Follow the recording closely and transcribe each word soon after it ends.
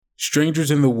Strangers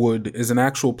in the Wood is an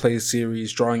actual play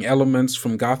series drawing elements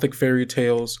from gothic fairy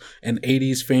tales and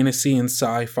 80s fantasy and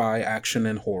sci-fi action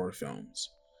and horror films.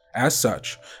 As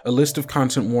such, a list of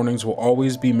content warnings will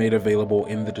always be made available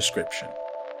in the description.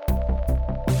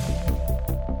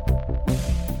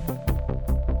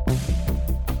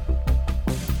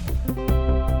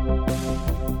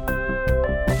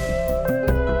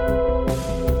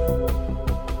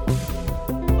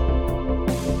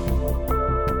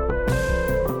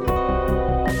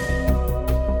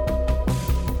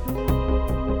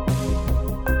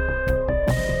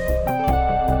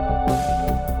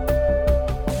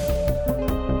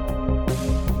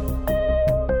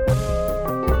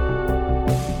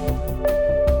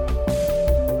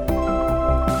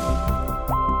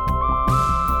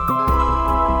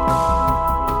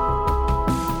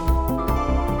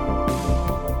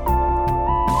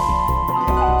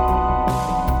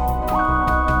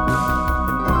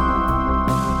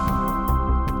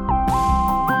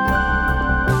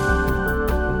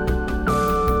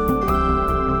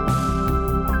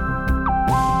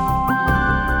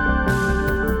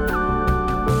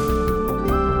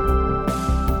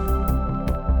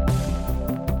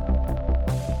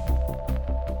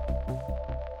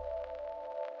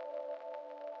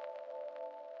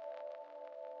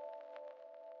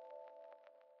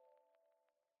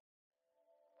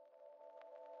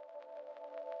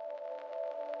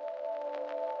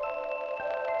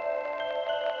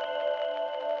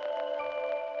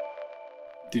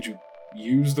 Did you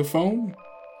use the phone?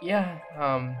 Yeah,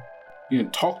 You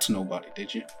didn't talk to nobody,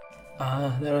 did you?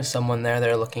 there was someone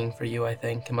there looking for you, I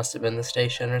think. It must have been the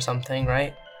station or something,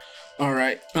 right?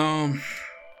 Alright, okay.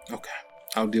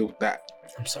 I'll deal with that.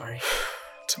 I'm sorry.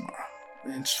 Tomorrow.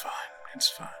 It's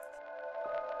fine.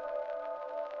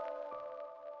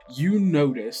 You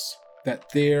notice that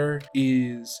there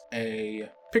is a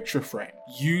picture frame.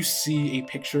 You see a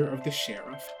picture of the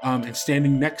sheriff, and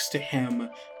standing next to him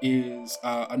is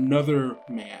another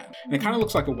man. And it kind of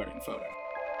looks like a wedding photo.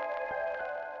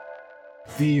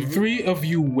 The three of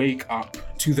you wake up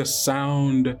to the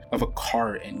sound of a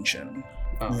car engine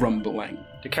rumbling.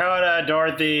 Dakota,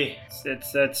 Dorothy,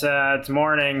 it's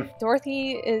morning.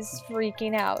 Dorothy is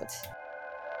freaking out.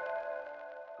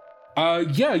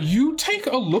 Yeah, you take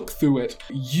a look through it.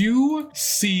 You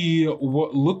see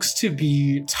what looks to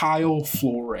be tile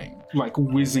flooring, like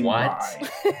whizzing by.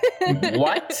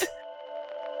 What?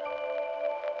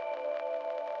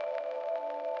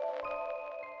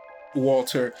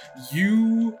 Walter,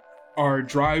 you are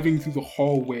driving through the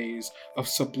hallways of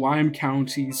Sublime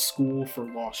County's School for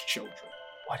Lost Children.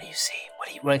 What do you see? What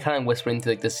are you kind of whispering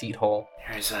through like the seat hole?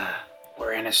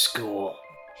 We're in a school.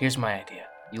 Here's my idea.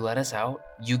 You let us out,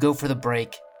 you go for the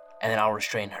break, and then I'll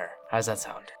restrain her. How does that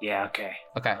sound? Yeah, okay.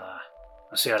 Okay.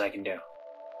 I'll see what I can do.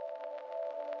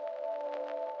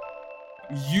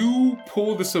 You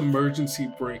pull this emergency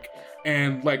brake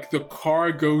and like the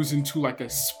car goes into like a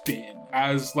spin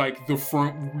as like the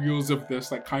front wheels of this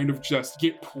like kind of just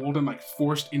get pulled and like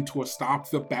forced into a stop,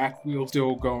 the back wheel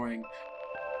still going.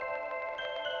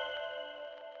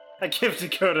 I give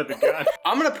Dakota the gun.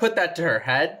 I'm gonna put that to her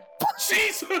head.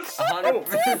 Jesus!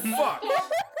 100%. Fuck!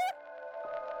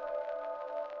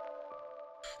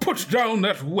 Put down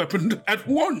that weapon at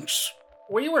once!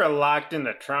 We were locked in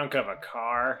the trunk of a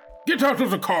car. Get out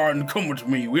of the car and come with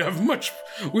me. We have a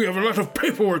lot of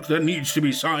paperwork that needs to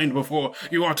be signed before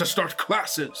you are to start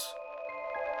classes.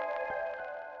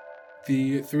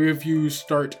 The three of you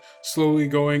start slowly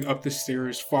going up the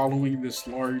stairs, following this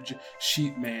large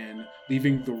sheet man,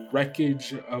 leaving the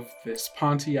wreckage of this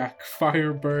Pontiac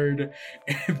Firebird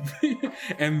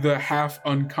and the half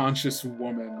unconscious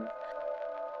woman.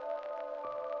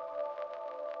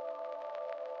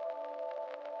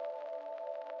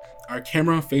 Our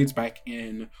camera fades back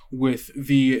in with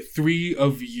the three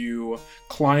of you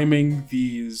climbing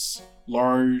these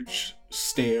large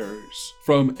stairs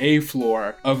from a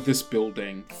floor of this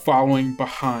building, following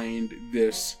behind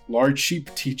this large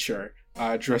sheep teacher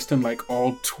dressed in like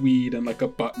all tweed and like a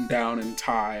button down and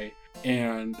tie.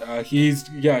 And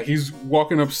he's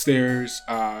walking upstairs,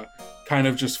 kind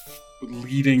of just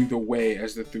leading the way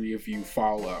as the three of you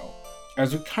follow.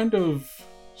 As we kind of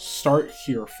start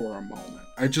here for a moment,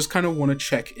 I just kind of want to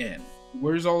check in.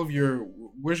 Where's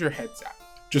your heads at?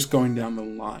 Just going down the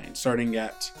line, starting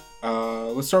at,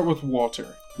 let's start with Walter.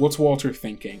 What's Walter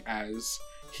thinking as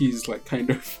he's like kind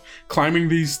of climbing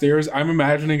these stairs? I'm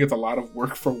imagining it's a lot of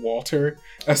work for Walter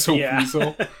as a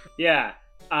weasel. Yeah.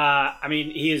 I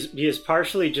mean, he is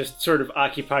partially just sort of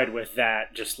occupied with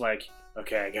that, just like,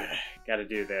 okay, I gotta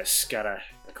do this, gotta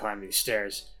climb these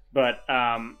stairs. But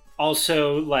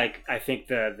Also, like, I think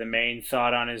the main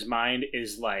thought on his mind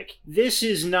is like, this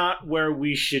is not where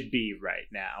we should be right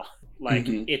now. Like,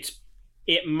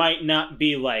 it might not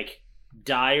be like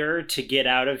dire to get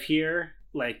out of here.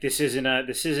 Like, this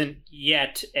isn't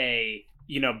yet a,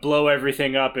 blow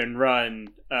everything up and run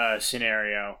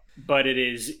scenario. But it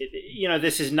is,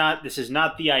 this is not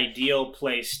the ideal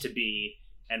place to be,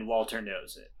 and Walter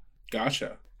knows it.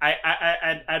 Gotcha.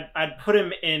 I'd put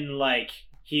him in, like,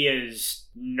 he is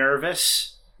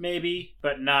nervous, maybe,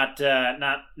 but not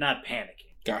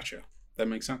panicking. Gotcha. That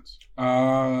makes sense.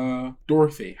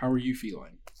 Dorothy, how are you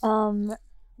feeling?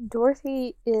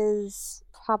 Dorothy is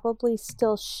probably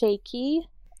still shaky.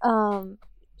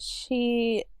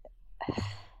 She's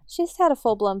had a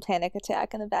full-blown panic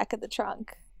attack in the back of the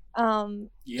trunk.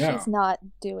 She's not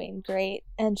doing great,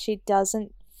 and she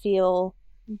doesn't feel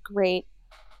great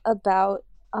about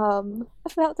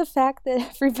the fact that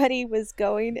everybody was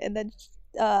going, and then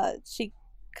she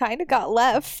kind of got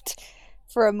left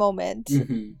for a moment.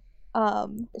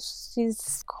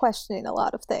 She's questioning a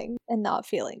lot of things and not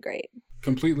feeling great.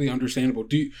 Completely understandable.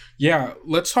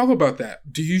 Let's talk about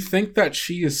that. Do you think that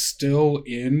she is still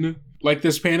in, like,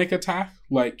 this panic attack?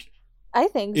 Like, I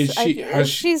think if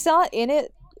she's not in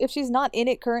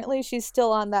it currently, she's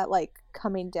still on that, like,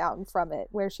 coming down from it,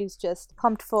 where she's just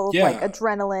pumped full of like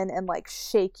adrenaline and like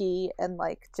shaky, and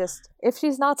like, just, if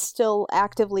she's not still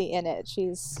actively in it,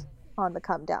 she's on the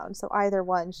come down. So either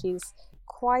one, she's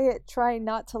quiet, trying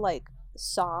not to like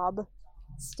sob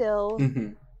still,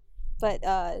 but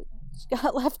she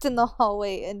got left in the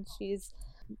hallway, and she's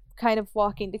kind of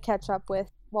walking to catch up with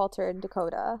Walter and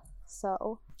Dakota.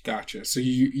 So gotcha. So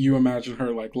you imagine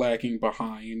her like lagging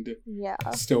behind,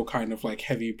 still kind of like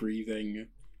heavy breathing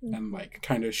and like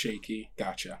kind of shaky.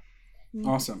 Gotcha.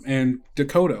 Awesome. And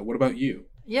Dakota, what about you?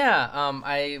 Yeah,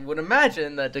 I would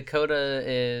imagine that Dakota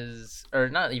is, or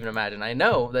not even imagine, I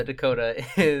know that Dakota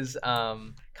is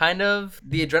kind of,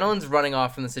 the adrenaline's running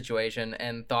off from the situation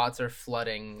and thoughts are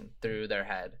flooding through their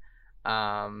head.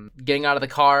 Getting out of the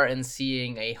car and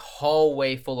seeing a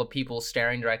hallway full of people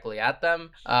staring directly at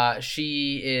them,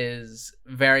 she is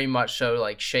very much so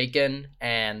like shaken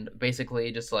and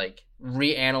basically just like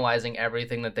reanalyzing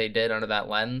everything that they did under that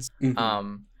lens.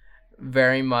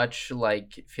 Very much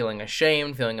like feeling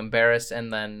ashamed, feeling embarrassed,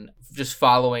 and then just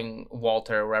following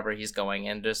Walter wherever he's going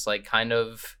and just like kind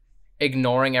of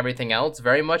ignoring everything else,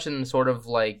 very much in sort of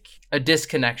like a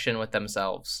disconnection with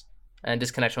themselves and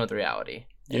disconnection with reality.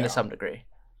 To some degree.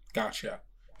 Gotcha.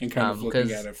 And kind of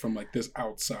looking at it from like this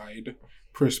outside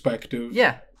perspective.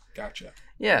 Yeah. Gotcha.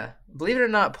 Yeah. Believe it or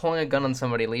not, pulling a gun on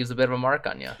somebody leaves a bit of a mark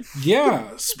on you.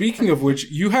 Yeah. Speaking of which,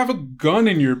 you have a gun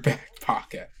in your back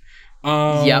pocket.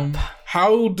 Yep.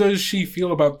 How does she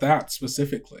feel about that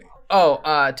specifically?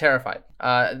 Oh, terrified.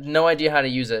 No idea how to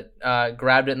use it.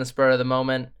 Grabbed it in the spur of the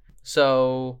moment.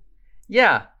 So,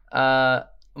 yeah.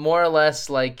 More or less,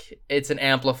 like, it's an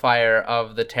amplifier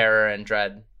of the terror and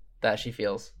dread that she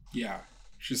feels. Yeah.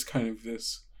 She's kind of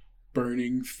this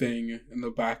burning thing in the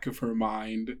back of her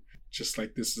mind. Just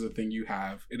like, this is a thing you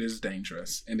have. It is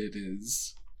dangerous. And it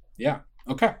is... Yeah.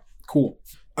 Okay. Cool.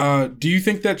 Do you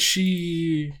think that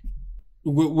she...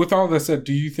 With all that said,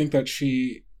 do you think that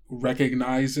she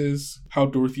recognizes how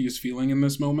Dorothy is feeling in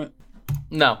this moment?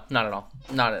 No, not at all.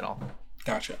 Not at all.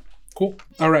 Gotcha. Cool.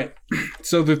 All right.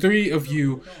 So the three of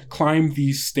you climb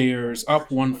these stairs,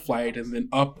 up one flight and then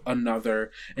up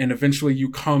another, and eventually you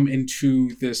come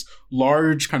into this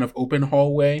large kind of open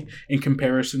hallway in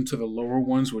comparison to the lower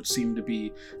ones, which seemed to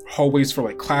be hallways for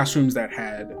like classrooms that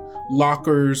had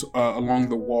lockers along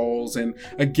the walls. And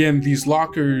again, these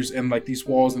lockers and like these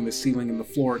walls and the ceiling and the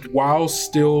floor, while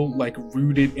still like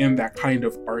rooted in that kind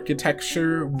of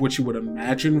architecture, which you would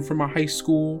imagine from a high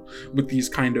school, with these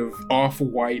kind of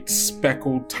off-white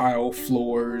speckled tile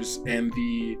floors and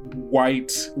the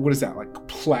white, what is that, like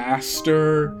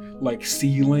plaster, like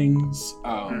ceilings.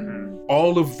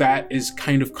 All of that is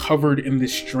kind of covered in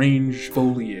this strange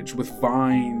foliage with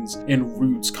vines and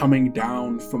roots coming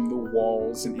down from the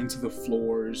walls and into the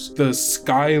floors. The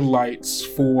skylights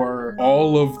for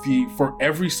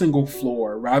every single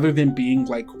floor, rather than being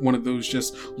like one of those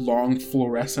just long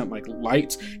fluorescent like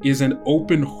lights, is an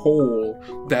open hole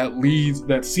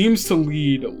that seems to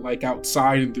lead like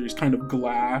outside, and there's kind of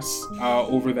glass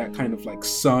over that kind of like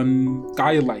sun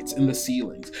skylights in the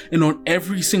ceilings. And on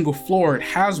every single floor it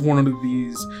has one of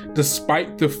these,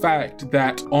 despite the fact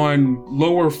that on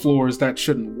lower floors that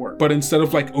shouldn't work. But instead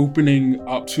of like opening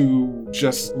up to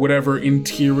just whatever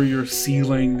interior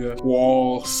ceiling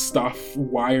wall stuff,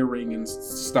 wiring and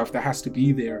stuff that has to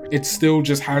be there, it still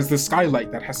just has the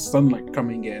skylight that has sunlight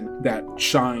coming in that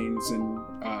shines and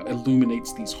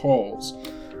illuminates these halls.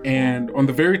 And on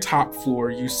the very top floor,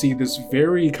 you see this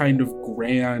very kind of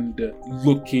grand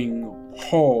looking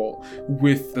hall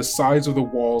with the sides of the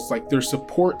walls like they're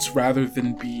supports rather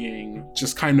than being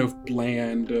just kind of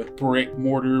bland brick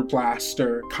mortar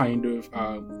plaster kind of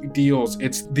deals.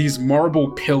 It's these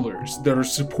marble pillars that are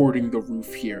supporting the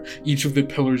roof here, each of the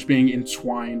pillars being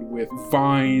entwined with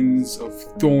vines of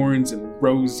thorns and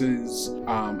roses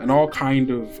and all kind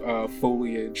of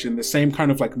foliage and the same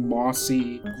kind of like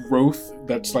mossy growth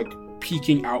that's like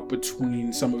peeking out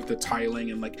between some of the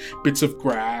tiling and like bits of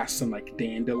grass and like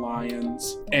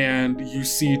dandelions. And you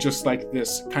see just like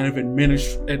this kind of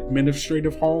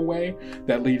administrative hallway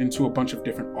that lead into a bunch of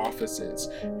different offices.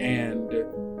 And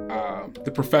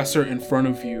the professor in front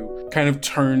of you kind of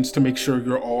turns to make sure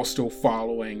you're all still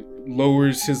following,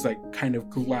 lowers his like kind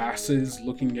of glasses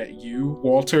looking at you,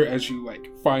 Walter, as you like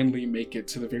finally make it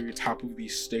to the very top of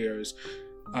these stairs.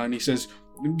 And he says,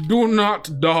 "Do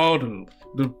not dawdle.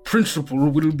 The principal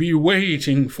will be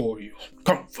waiting for you.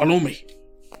 Come, follow me."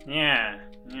 Yeah,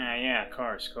 of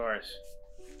course.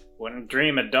 Wouldn't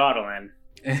dream of dawdling.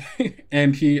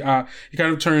 And he kind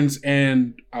of turns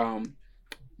and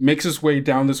makes his way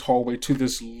down this hallway to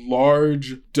this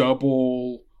large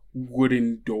double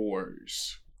wooden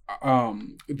doors.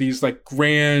 These like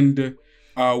grand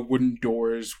wooden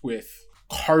doors with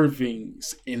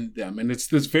carvings in them, and it's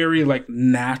this very like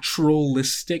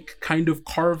naturalistic kind of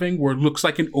carving where it looks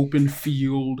like an open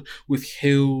field with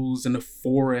hills and a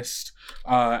forest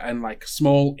and like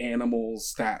small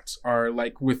animals that are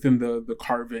like within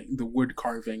the wood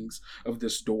carvings of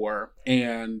this door.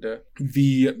 And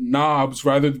the knobs,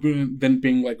 rather than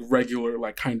being like regular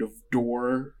like kind of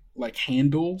door like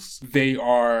handles, they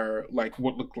are like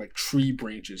what look like tree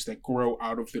branches that grow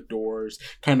out of the doors,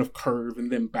 kind of curve and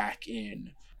then back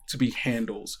in to be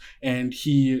handles. And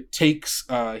he takes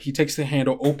the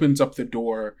handle, opens up the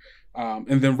door,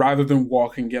 and then rather than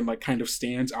walking in, like kind of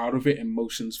stands out of it and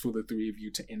motions for the three of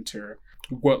you to enter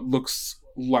what looks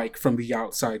like from the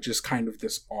outside just kind of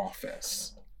this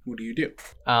office. What do you do?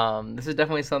 This is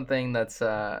definitely something that's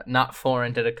not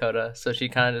foreign to Dakota, so she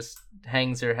kind of just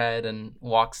hangs her head and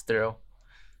walks through,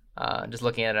 just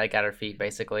looking at it like at her feet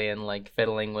basically, and like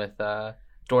fiddling with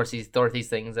Dorothy's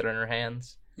things that are in her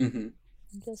hands. Mm-hmm.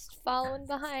 Just following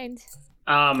behind.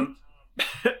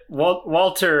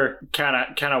 Walter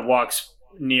kind of walks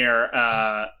near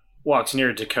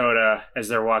Dakota as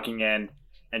they're walking in,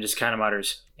 and just kind of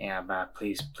mutters, "Yeah, but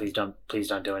please don't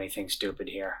do anything stupid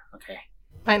here, okay?"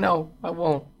 I know, I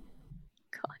won't.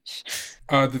 Gosh.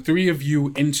 The three of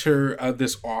you enter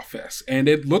this office, and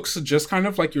it looks just kind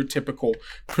of like your typical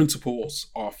principal's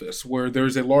office, where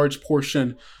there's a large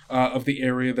portion of the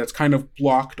area that's kind of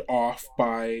blocked off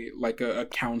by like a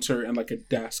counter and like a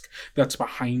desk that's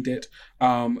behind it.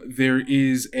 There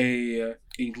is a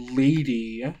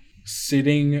lady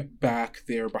sitting back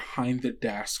there behind the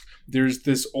desk. There's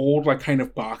this old like kind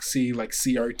of boxy like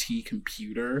CRT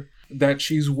computer that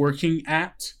she's working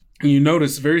at. And you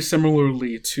notice very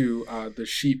similarly to the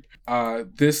sheep,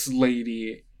 this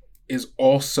lady is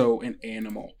also an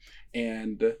animal,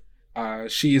 and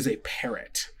she is a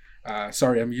parrot.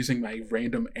 Sorry, I'm using my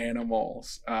random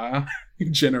animals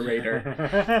generator.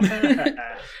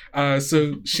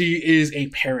 So she is a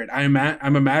parrot.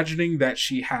 I'm imagining that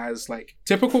she has like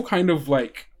typical kind of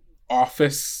like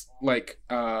office like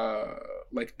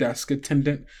desk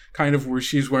attendant kind of, where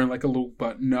she's wearing like a little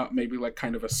button up, maybe like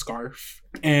kind of a scarf,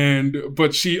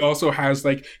 but she also has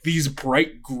like these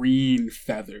bright green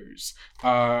feathers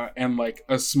and like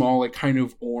a small like kind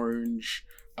of orange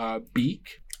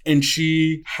beak. And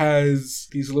she has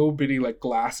these little bitty like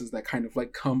glasses that kind of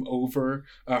like come over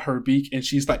her beak, and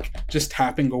she's like just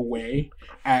tapping away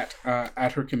at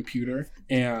her computer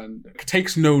and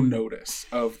takes no notice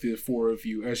of the four of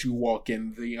you as you walk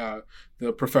in.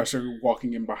 The professor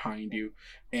walking in behind you,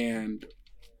 and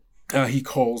he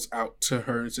calls out to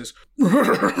her and says,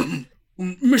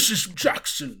 "Mrs.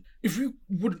 Jackson, if you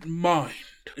wouldn't mind,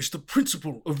 is the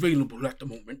principal available at the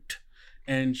moment?"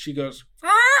 And she goes,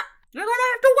 "You're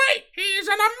gonna have to wait. He's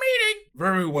in a meeting."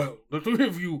 "Very well. The three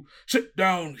of you sit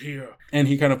down here." And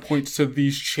he kind of points to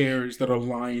these chairs that are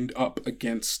lined up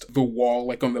against the wall,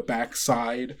 like on the back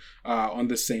side, on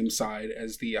the same side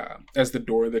as the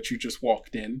door that you just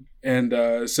walked in. And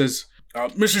says,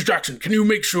 "Mrs. Jackson, can you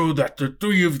make sure that the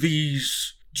three of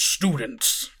these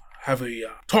students have a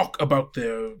talk about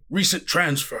their recent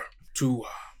transfer to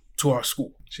our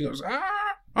school?" She goes, "All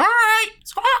right,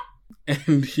 talk."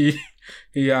 And he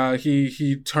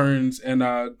turns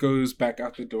and goes back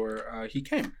out the door he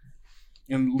came,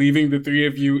 and leaving the three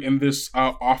of you in this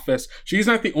office. She's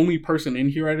not the only person in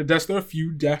here at a desk. There are a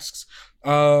few desks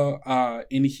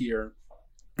in here,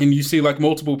 And you see like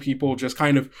multiple people just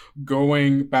kind of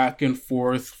going back and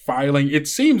forth, filing. It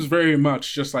seems very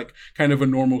much just like kind of a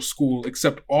normal school,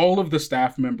 except all of the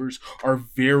staff members are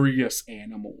various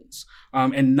animals.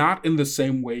 And not in the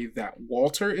same way that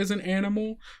Walter is an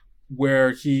animal,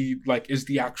 where he like is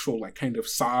the actual like kind of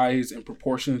size and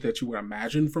proportions that you would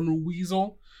imagine from a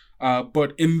weasel.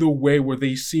 But in the way where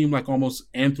they seem like almost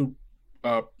I'm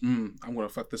gonna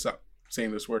fuck this up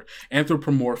saying this word,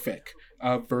 anthropomorphic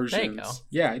versions.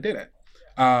 Yeah, I did it.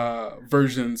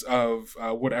 Versions of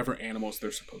whatever animals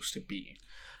they're supposed to be.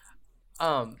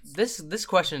 This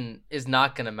question is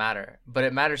not gonna matter, but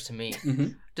it matters to me. Mm-hmm.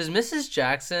 Does Mrs.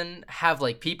 Jackson have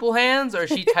like people hands, or is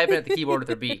she typing at the keyboard with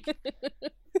her beak?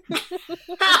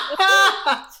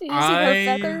 She using her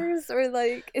feathers, or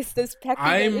like is this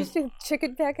pecking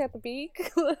chicken peck at the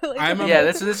beak?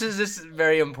 This is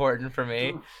very important for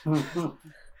me.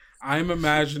 I'm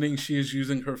imagining she is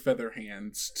using her feather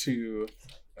hands to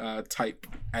type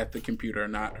at the computer,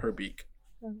 not her beak.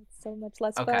 Oh, so much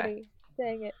less funny.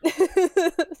 Dang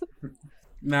it.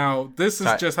 Now, this is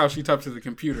just how she types at the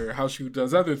computer. How she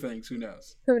does other things, who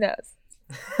knows? Who knows?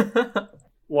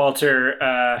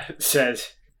 Walter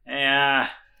says, "Yeah,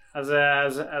 how's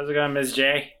it going, Ms.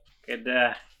 J? Good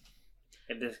to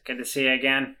see you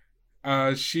again."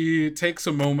 She takes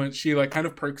a moment. She like kind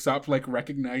of perks up, like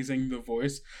recognizing the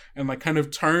voice, and like kind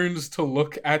of turns to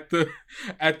look at the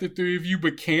three of you,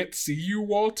 but can't see you,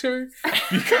 Walter,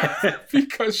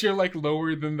 because you're like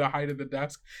lower than the height of the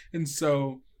desk, and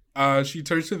so she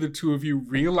turns to the two of you,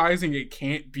 realizing it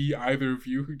can't be either of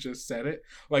you who just said it.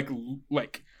 Like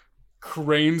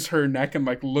cranes her neck and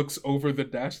like looks over the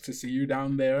desk to see you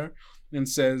down there, and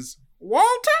says,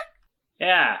 "Walter?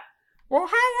 Yeah. Well,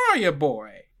 how are you, boy?"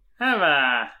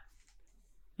 I've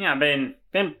been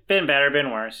better,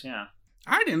 been worse. Yeah.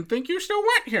 I didn't think you still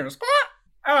went here, Scott.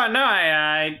 Oh no,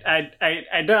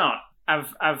 I don't.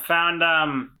 I've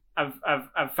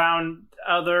found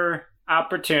other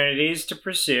opportunities to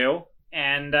pursue,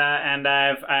 and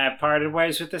I've parted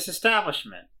ways with this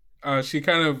establishment. She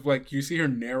kind of like, you see her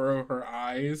narrow her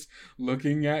eyes,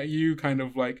 looking at you, kind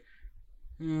of like,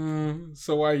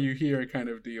 so why are you here, kind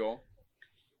of deal.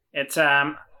 It's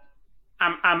I'm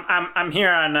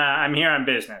here on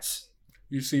business.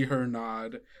 You see her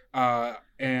nod,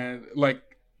 and like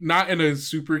not in a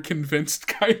super convinced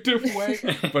kind of way,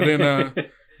 but in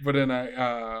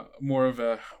a more of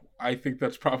a, I think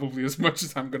that's probably as much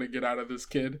as I'm gonna get out of this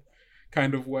kid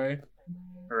kind of way.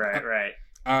 Right.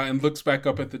 And looks back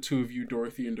up at the two of you,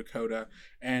 Dorothy and Dakota,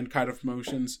 and kind of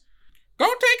motions, "Go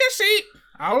take a seat.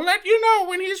 I'll let you know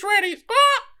when he's ready."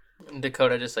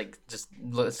 Dakota just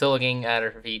still looking at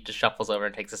her feet, just shuffles over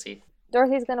and takes a seat.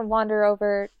 Dorothy's gonna wander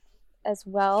over as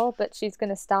well, but she's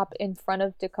gonna stop in front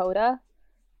of Dakota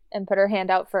and put her hand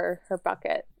out for her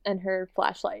bucket and her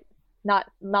flashlight.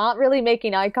 Not really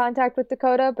making eye contact with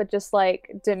Dakota, but just like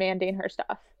demanding her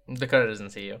stuff. Dakota doesn't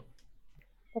see you.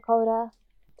 Dakota,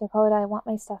 I want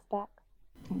my stuff back.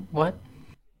 What?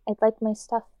 I'd like my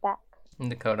stuff back.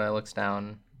 Dakota looks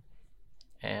down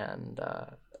and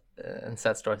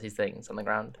sets Dorothy's things on the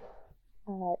ground.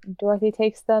 Dorothy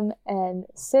takes them and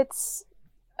sits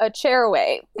a chair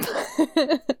away.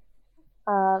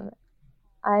 I'm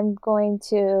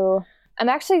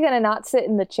actually going to not sit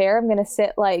in the chair. I'm going to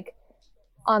sit like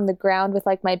on the ground with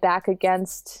like my back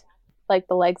against like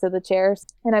the legs of the chairs.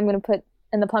 And I'm going to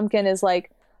and the pumpkin is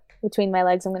like between my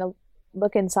legs. I'm going to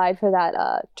look inside for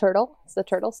that turtle. Is the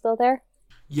turtle still there?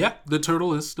 Yep, the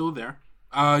turtle is still there.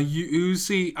 You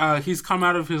see, he's come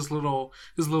out of his little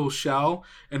shell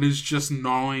and is just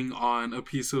gnawing on a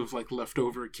piece of like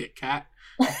leftover Kit Kat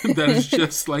that is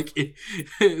just like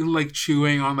like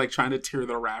chewing on, like trying to tear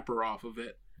the wrapper off of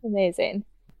it. Amazing.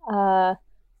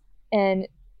 And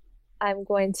I'm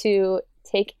going to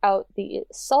take out the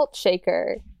salt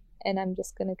shaker and I'm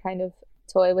just going to kind of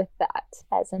toy with that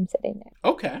as I'm sitting there.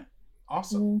 Okay.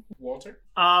 Awesome. Walter?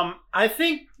 I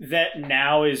think that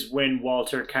now is when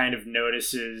Walter kind of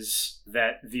notices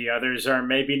that the others are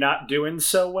maybe not doing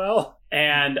so well.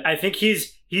 And I think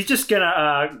he's just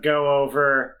gonna go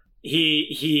over.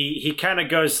 He kind of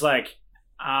goes like,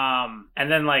 and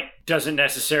then like doesn't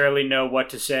necessarily know what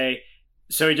to say.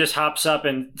 So he just hops up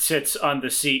and sits on the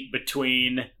seat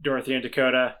between Dorothy and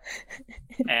Dakota.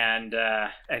 And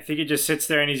I think he just sits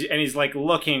there and he's like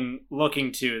looking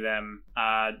to them,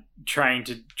 trying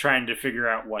to figure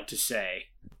out what to say.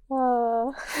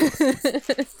 Oh,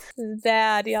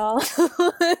 bad, y'all.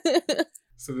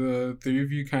 So the three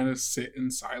of you kind of sit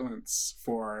in silence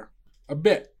for a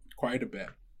bit, quite a bit.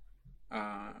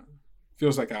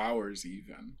 Feels like hours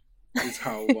even. is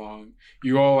how long.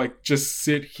 You all like just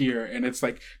sit here, and it's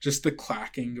like just the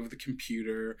clacking of the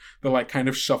computer, the like kind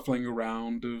of shuffling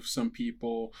around of some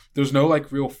people. There's no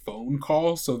like real phone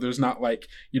call, so there's not like,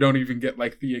 you don't even get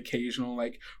like the occasional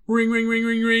like ring ring ring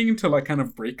ring ring to like kind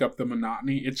of break up the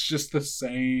monotony. It's just the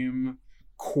same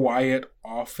quiet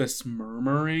office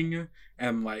murmuring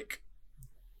and like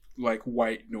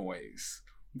white noise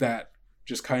that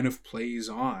just kind of plays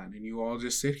on, and you all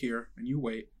just sit here and you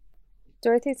wait.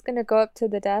 Dorothy's gonna go up to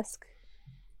the desk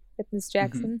with Miss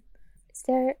Jackson.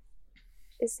 Mm-hmm.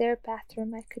 Is there a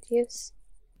bathroom I could use?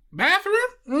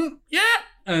 Bathroom? Yeah.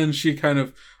 And she kind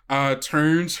of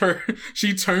turns her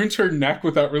neck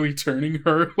without really turning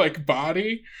her like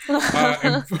body,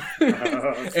 and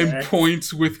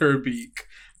points with her beak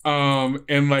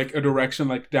in like a direction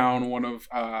like down one of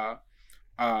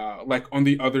like on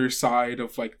the other side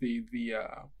of like the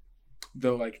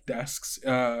like desks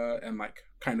and like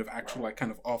kind of actual like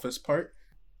kind of office part.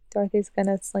 Dorothy's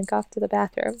gonna slink off to the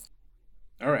bathroom.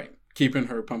 All right, keeping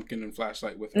her pumpkin and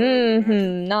flashlight with her.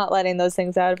 Not letting those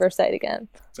things out of her sight again.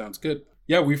 Sounds good.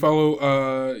 Yeah, we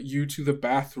follow you to the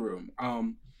bathroom.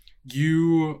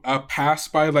 You pass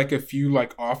by like a few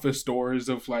like office doors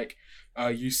of like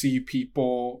you see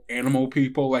people, animal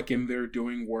people like in there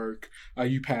doing work.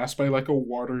 You pass by like a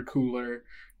water cooler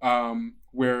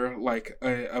where like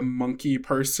a monkey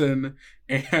person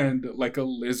and like a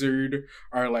lizard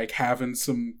are like having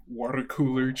some water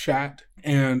cooler chat.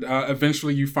 And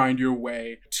eventually you find your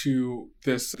way to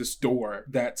this door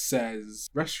that says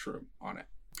restroom on it.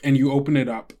 And you open it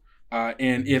up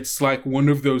and it's like one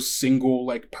of those single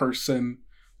like person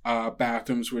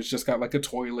bathrooms where it's just got like a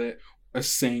toilet, a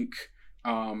sink,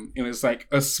 and it's like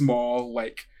a small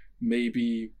like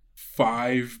maybe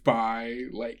 5 by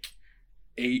like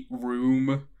 8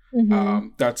 room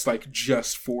that's like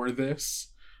just for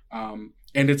this, and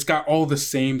it's got all the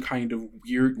same kind of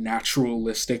weird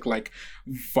naturalistic like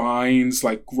vines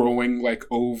like growing like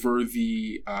over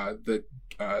the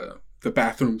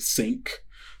bathroom sink,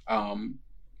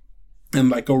 and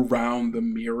like around the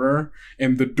mirror,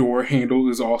 and the door handle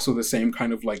is also the same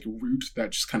kind of like root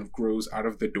that just kind of grows out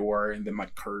of the door and then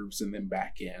like curves and then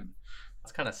back in.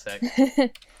 That's kind of sick.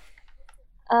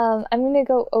 I'm gonna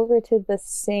go over to the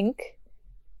sink.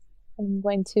 I'm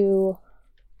going to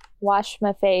wash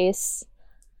my face.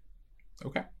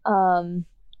 Okay.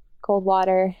 Cold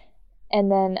water,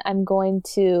 and then I'm going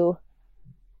to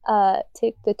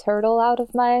take the turtle out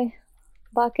of my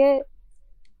bucket,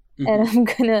 and I'm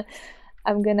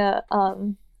gonna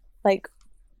like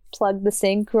plug the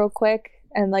sink real quick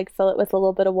and like fill it with a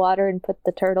little bit of water and put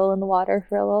the turtle in the water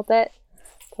for a little bit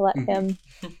to let him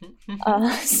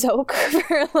soak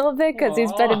for a little bit, because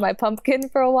he's been in my pumpkin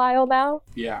for a while now.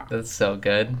 Yeah. That's so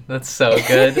good. That's so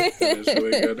good. That is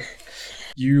really good.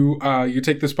 You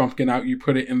take this pumpkin out, you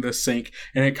put it in the sink,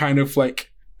 and it kind of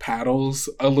like paddles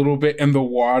a little bit in the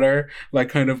water, like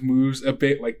kind of moves a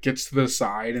bit, like gets to the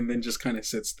side, and then just kind of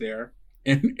sits there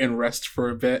and rests for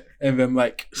a bit, and then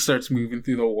like starts moving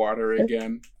through the water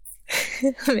again.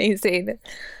 Amazing.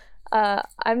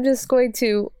 I'm just going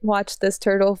to watch this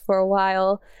turtle for a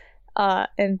while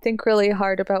and think really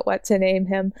hard about what to name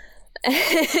him,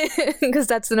 because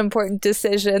that's an important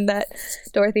decision that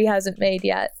Dorothy hasn't made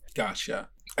yet. Gotcha.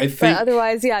 But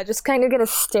otherwise, yeah, just kind of gonna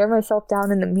stare myself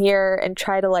down in the mirror and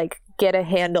try to like get a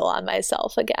handle on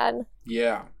myself again.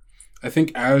 Yeah. I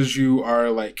think as you are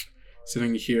like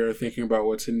sitting here thinking about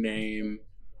what to name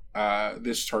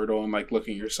this turtle and like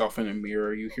looking at yourself in a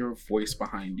mirror, you hear a voice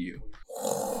behind you.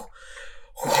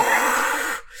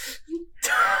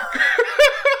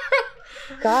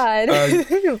 God,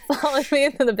 following me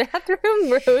into the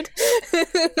bathroom, rude.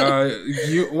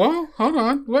 Well, hold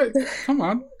on. Wait, come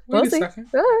on. Wait a second.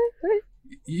 Right.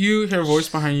 You hear a voice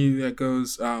behind you that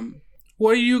goes,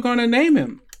 "What are you gonna name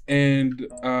him?" And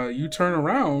you turn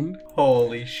around.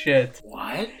 Holy shit!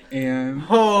 What? And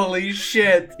holy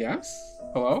shit! Yes.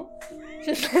 Hello.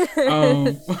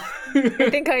 I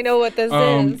think I know what this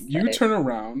is. You turn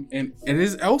around, and it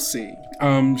is Elsie.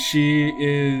 She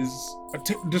is.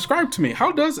 Describe to me,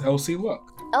 how does Elsie look?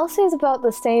 Elsie is about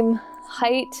the same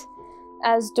height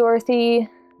as Dorothy.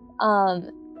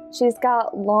 She's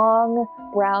got long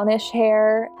brownish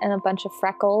hair and a bunch of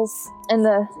freckles, and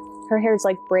her hair is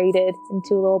like braided in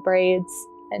 2 little braids,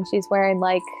 and she's wearing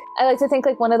like, I like to think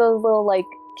like one of those little like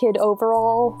kid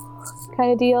overall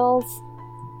kind of deals,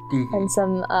 and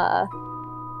some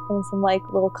like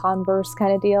little Converse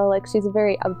kind of deal. Like she's a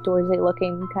very outdoorsy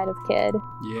looking kind of kid.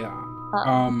 Yeah.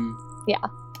 Yeah.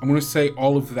 I'm gonna say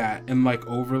all of that, and like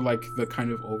over like the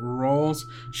kind of overalls,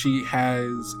 she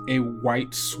has a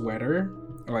white sweater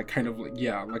like kind of like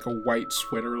like a white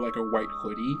sweater, like a white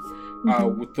hoodie,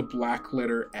 with the black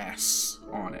letter S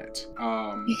on it.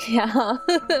 Yeah.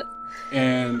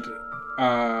 And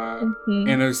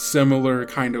and a similar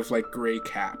kind of like gray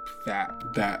cap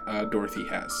that Dorothy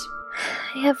has.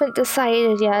 I haven't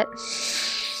decided yet.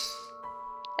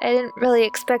 I didn't really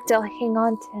expect to hang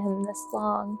on to him this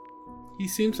long. He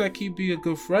seems like he'd be a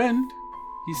good friend.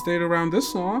 He stayed around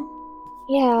this long.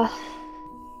 Yeah.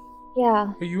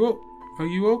 Are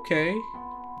you okay?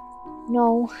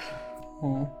 No.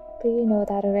 Oh. But you know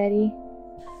that already.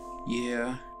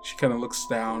 Yeah. She kind of looks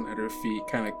down at her feet,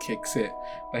 kind of kicks it,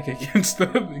 like against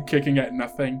kicking at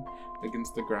nothing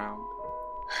against the ground.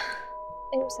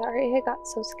 I'm sorry, I got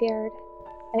so scared.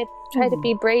 I tried to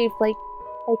be brave like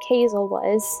Hazel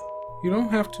was. You don't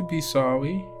have to be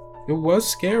sorry. It was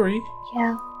scary.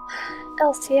 Yeah.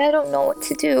 Elsie, I don't know what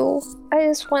to do. I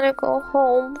just want to go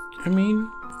home. I mean,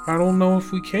 I don't know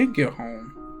if we can get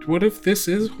home. What if this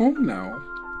is home now?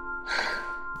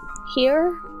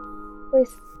 Here?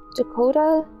 With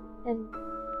Dakota and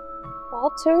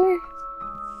Walter?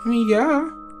 I mean, yeah.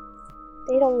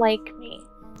 They don't like me.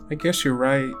 I guess you're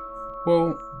right.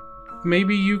 Well,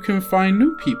 maybe you can find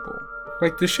new people.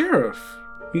 Like the sheriff.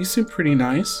 He seemed pretty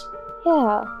nice.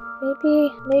 Yeah,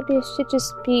 maybe it should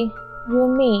just be you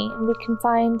and me, and we can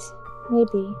find,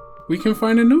 maybe. We can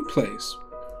find a new place.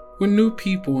 With new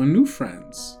people and new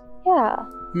friends. Yeah.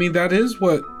 I mean, that is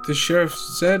what the sheriff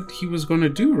said he was going to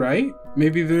do, right?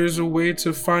 Maybe there's a way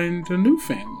to find a new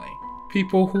family.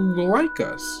 People who will like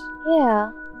us.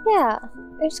 Yeah.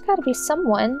 There's gotta be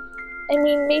someone. I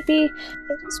mean, maybe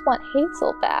I just want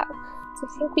Hazel back. Do you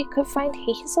think we could find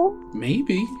Hazel?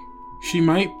 Maybe. She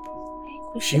might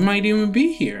even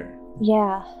be here.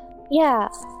 Yeah.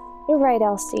 You're right,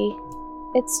 Elsie.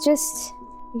 It's just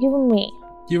you and me.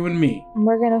 You and me. And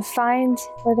we're gonna find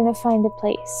a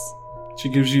place. She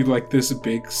gives you like this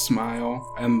big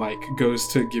smile and like goes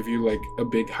to give you like a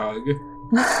big hug.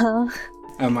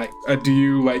 And like, do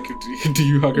you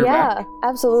hug her back? Yeah,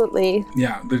 absolutely.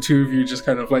 Yeah, the two of you just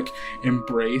kind of like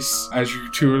embrace as you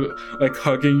two are like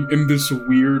hugging in this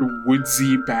weird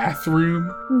woodsy bathroom.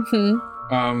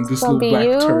 Mm-hmm. This little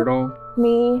black turtle.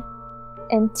 Me,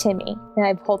 and Timmy. And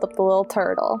I hold up the little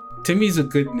turtle. Timmy's a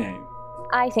good name.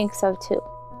 I think so too.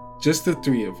 Just the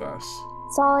three of us.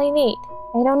 That's all I need.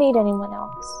 I don't need anyone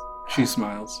else. She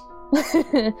smiles.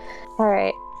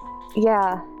 Alright.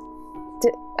 Yeah.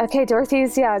 Okay,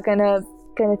 Dorothy's gonna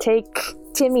take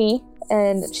Timmy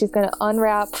and she's gonna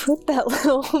unwrap that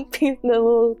little piece, the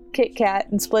little Kit Kat,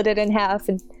 and split it in half,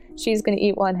 and she's gonna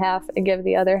eat one half and give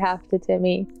the other half to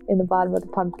Timmy in the bottom of the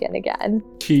pumpkin again.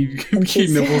 He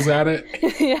nibbles at it.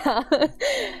 Yeah.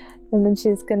 And then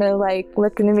she's gonna like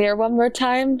look in the mirror one more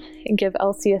time and give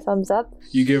Elsie a thumbs up.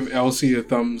 You give Elsie a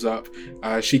thumbs up.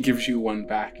 She gives you one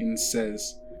back and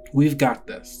says, "We've got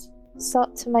this."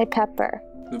 Salt to my pepper.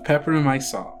 The pepper in my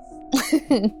salt.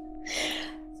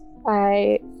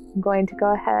 I'm going to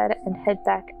go ahead and head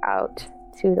back out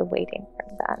to the waiting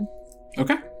room then.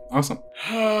 Okay, awesome.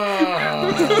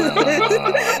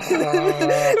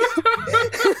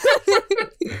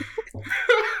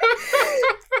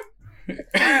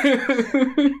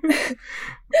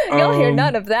 You'll hear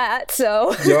none of that,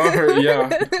 so. Y'all heard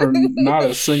not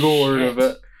a single word of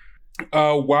it.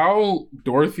 While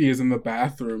Dorothy is in the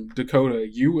bathroom, Dakota,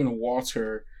 you and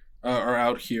Walter are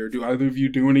out here. Do either of you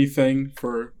do anything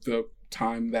for the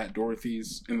time that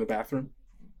Dorothy's in the bathroom?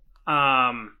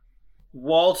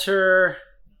 Walter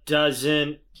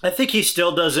doesn't. I think he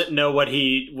still doesn't know what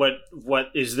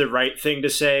is the right thing to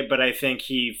say, but I think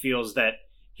he feels that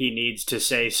he needs to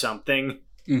say something.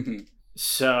 Mm-hmm.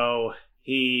 So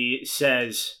he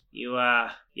says, "You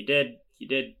did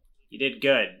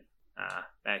good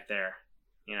back there.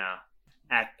 You know,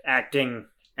 acting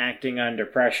under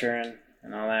pressure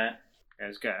and all that. It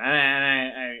was good.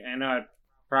 I know it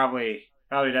probably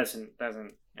doesn't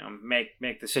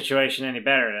make the situation any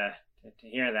better to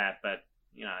hear that, but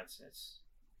it's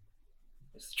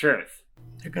the truth."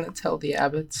 They're gonna tell the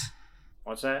Abbotts.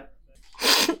 What's that?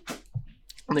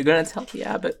 They're gonna tell the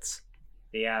Abbotts.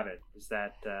 The Abbott, is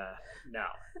that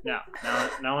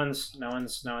no one's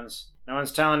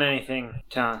telling anything,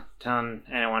 telling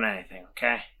anyone anything,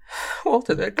 okay?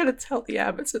 Walter, they're gonna tell the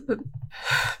Abbotts, and then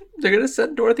they're gonna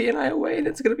send Dorothy and I away, and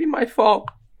it's gonna be my fault.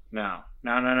 No.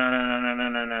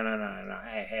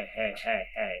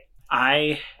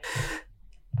 Hey.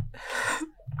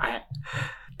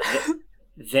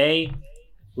 They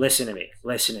listen to me.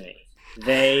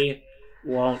 They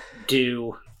won't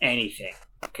do anything.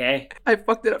 Okay? I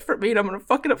fucked it up for me, and I'm gonna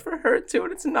fuck it up for her too,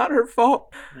 and it's not her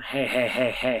fault.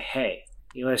 Hey.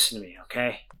 You listen to me,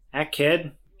 okay? That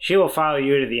kid, She will follow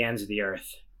you to the ends of the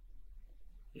earth.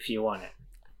 If you want it.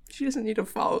 She doesn't need to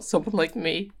follow someone like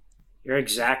me. You're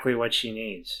exactly what she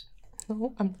needs.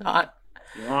 No, I'm not.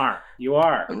 You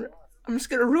are. I'm just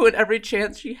gonna ruin every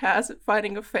chance she has at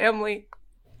finding a family.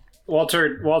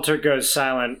 Walter goes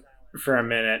silent for a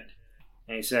minute,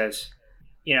 and he says,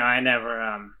 I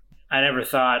never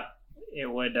thought it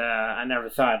would. I never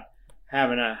thought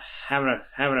having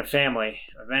a family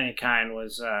of any kind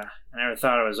was. I never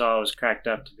thought it was all it was cracked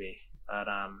up to be. But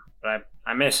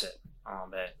I miss it a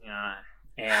little bit,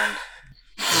 And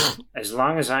as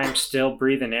long as I'm still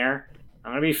breathing air,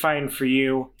 I'm gonna be fighting for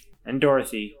you and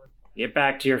Dorothy. Get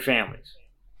back to your families,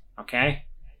 okay?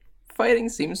 Fighting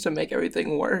seems to make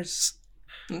everything worse.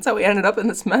 That's how we ended up in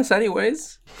this mess,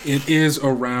 anyways. It is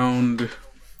around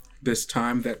this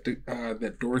time that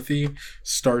that Dorothy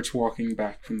starts walking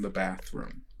back from the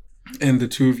bathroom, and the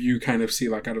two of you kind of see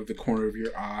like out of the corner of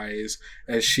your eyes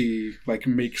as she like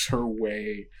makes her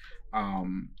way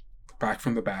back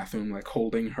from the bathroom, like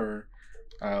holding her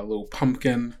little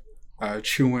pumpkin,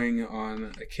 chewing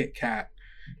on a Kit Kat.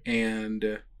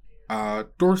 And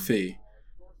Dorothy,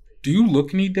 do you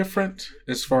look any different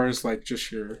as far as like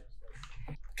just your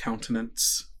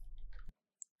countenance?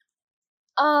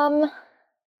 I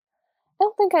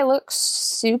don't think I look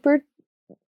super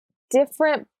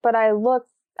different, but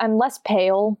I'm less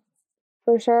pale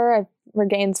for sure. I've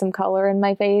regained some color in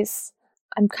my face.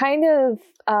 I'm kind of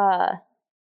I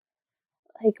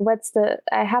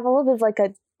have a little bit of like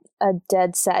a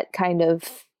dead set kind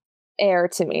of air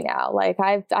to me now. Like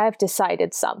I've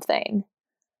decided something.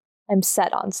 I'm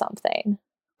set on something.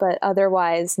 But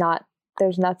otherwise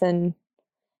there's nothing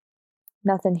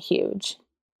huge.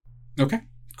 Okay,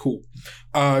 cool.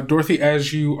 Dorothy,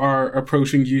 as you are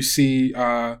approaching, you see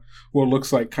what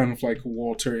looks like kind of like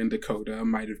Walter and Dakota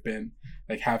might have been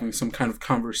like having some kind of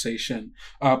conversation.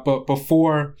 But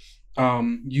before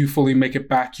you fully make it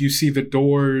back, you see the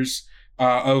doors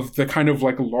of the kind of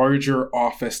like larger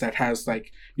office that has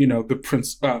like,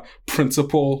 the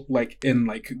principal like in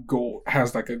like gold,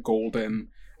 has like a golden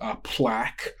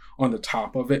plaque on the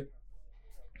top of it.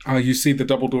 You see the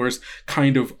double doors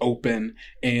kind of open,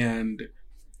 and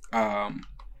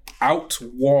out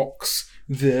walks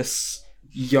this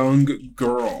young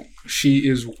girl. She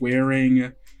is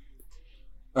wearing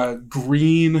a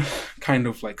green kind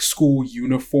of like school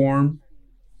uniform.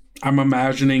 I'm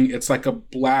imagining it's like a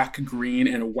black, green,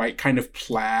 and a white kind of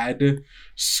plaid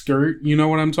skirt. You know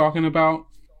what I'm talking about?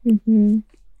 Mm-hmm.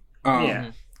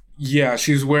 Yeah,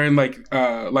 she's wearing like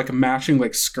a matching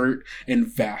like skirt and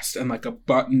vest and like a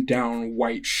button-down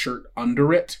white shirt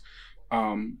under it.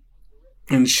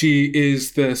 And she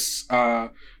is this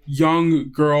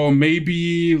young girl,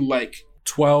 maybe like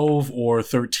 12 or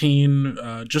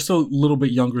 13, just a little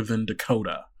bit younger than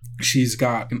Dakota. She's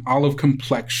got an olive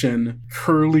complexion,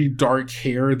 curly dark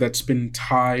hair that's been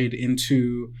tied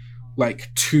into like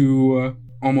two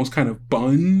almost kind of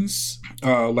buns,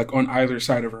 like on either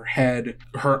side of her head.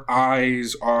 Her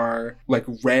eyes are like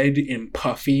red and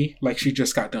puffy, like she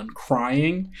just got done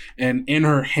crying. And in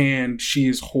her hand, she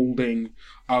is holding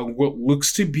what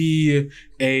looks to be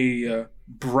a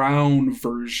brown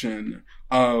version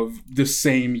of the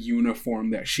same uniform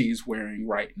that she's wearing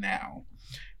right now.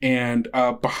 And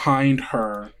behind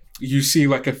her, you see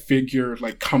like a figure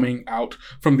like coming out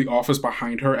from the office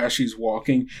behind her as she's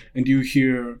walking, and you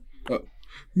hear,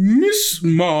 Miss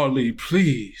Marley,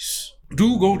 please,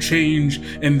 do go change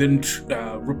and then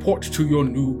report to your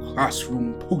new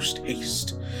classroom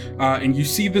post-haste. And you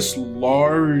see this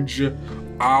large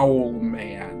owl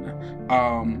man.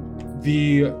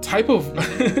 The type of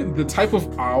the type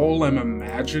of owl I'm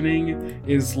imagining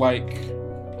is like,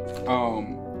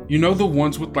 the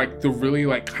ones with like the really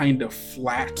like kind of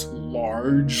flat,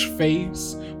 large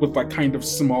face with like kind of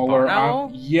smaller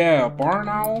owl? Yeah, barn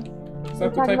owl. Is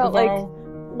that the type of owl?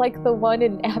 Like the one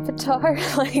in Avatar,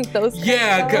 like those.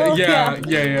 Yeah.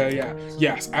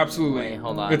 Yes, absolutely. Wait,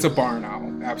 hold on. It's a barn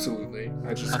owl. Absolutely.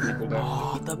 I just googled it.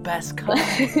 Oh, the best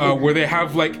kind. Where they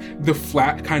have like the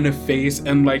flat kind of face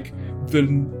and like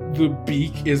the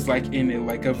beak is like in a,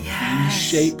 like a V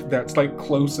shape that's like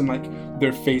close, and like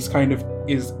their face kind of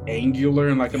is angular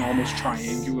in like an almost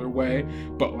triangular way,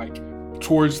 but like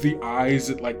towards the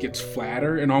eyes it like gets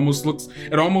flatter and almost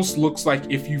looks like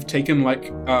if you've taken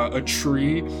like a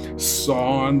tree,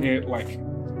 sawn it like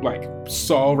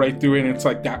saw right through it, and it's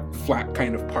like that flat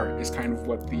kind of part is kind of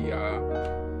what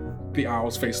the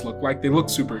owl's face look like. They look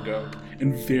super dope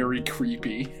and very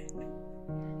creepy.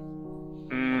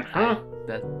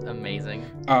 That's amazing.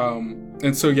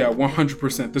 And so yeah,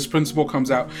 100%. This principal comes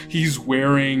out. He's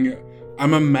wearing,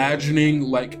 I'm imagining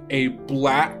like a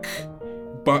black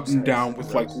button down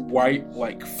with like white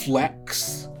like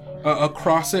flecks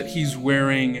across it. He's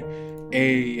wearing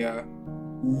a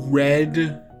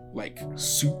red like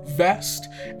suit vest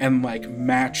and like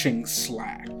matching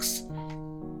slacks,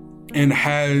 and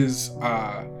has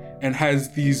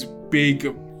these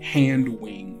big hand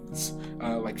wings,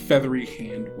 like feathery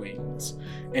hand wings,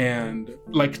 and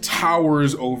like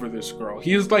towers over this girl.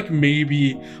 He is like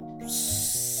maybe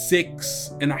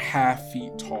 6.5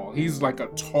 feet tall. He's like a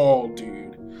tall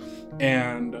dude,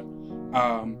 and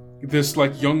this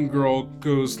like young girl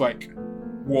goes like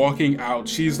walking out.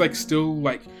 She's like still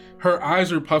like, her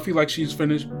eyes are puffy, like she's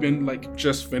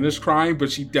just finished crying,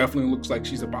 but she definitely looks like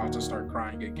she's about to start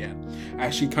crying again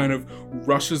as she kind of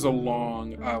rushes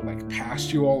along like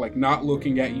past you all, like not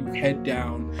looking at you, head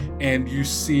down, and you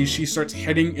see she starts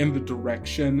heading in the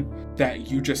direction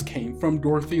that you just came from,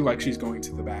 Dorothy, like she's going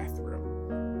to the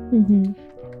bathroom.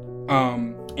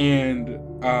 And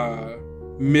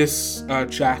Miss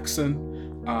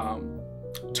Jackson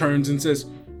turns and says,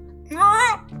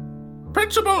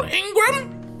 "Principal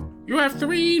Ingram, you have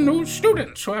 3 new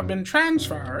students who have been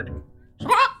transferred."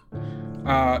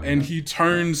 And he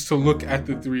turns to look at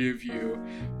the 3 of you,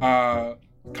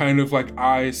 kind of like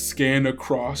eyes scan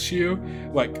across you,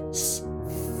 like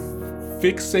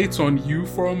fixates on you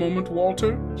for a moment,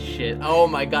 Walter. Shit. Oh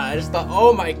my god. I just thought,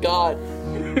 oh my god.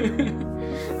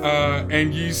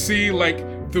 And you see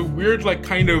like the weird like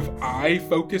kind of eye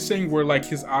focusing where like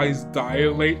his eyes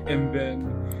dilate and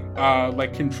then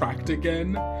like contract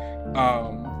again.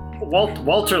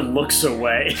 Walter looks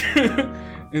away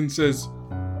and says,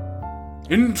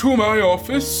 "Into my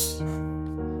office,"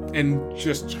 and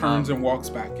just turns and walks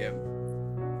back in.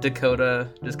 Dakota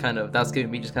just kind of, that's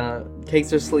giving me, just kind of takes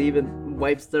her sleeve and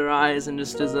wipes their eyes and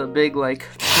just does a big like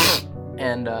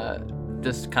and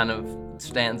just kind of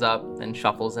stands up and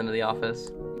shuffles into the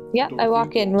office. Yep, I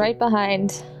walk in right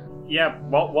behind. Yeah,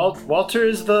 Walter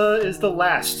is the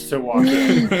last to walk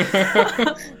in.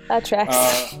 That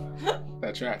tracks.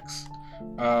 That tracks.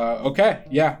 Okay,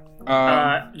 yeah.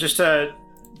 Just to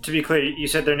be clear, you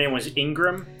said their name was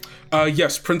Ingram?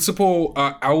 Yes, Principal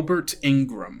Albert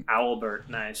Ingram. Albert,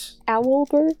 nice.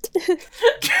 Owlbert?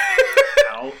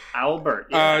 Albert.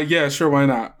 Yeah. Yeah, sure, why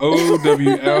not?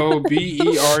 OWLBERT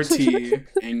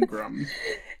Ingram.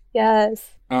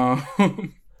 Yes.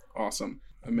 Awesome.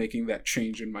 I'm making that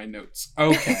change in my notes.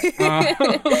 Okay.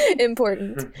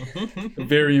 Important.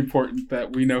 Very important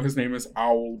that we know his name is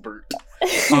Owlbert.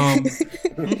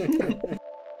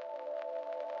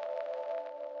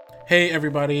 Hey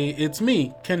everybody, it's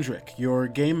me, Kendrick, your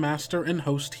game master and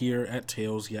host here at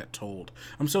Tales Yet Told.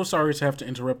 I'm so sorry to have to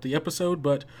interrupt the episode,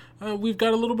 but we've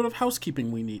got a little bit of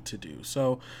housekeeping we need to do.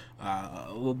 So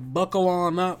buckle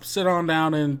on up, sit on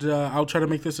down, and I'll try to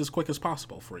make this as quick as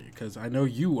possible for you, because I know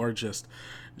you are just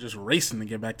racing to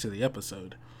get back to the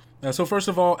episode. So first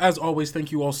of all, as always,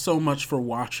 thank you all so much for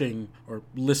watching, or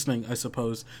listening, I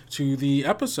suppose, to the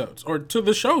episodes, or to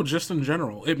the show just in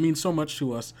general. It means so much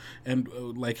to us, and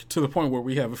like to the point where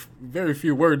we have very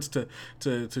few words to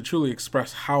truly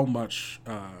express how much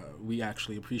we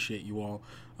actually appreciate you all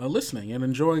listening and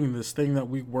enjoying this thing that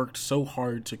we worked so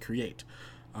hard to create.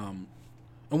 And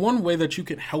one way that you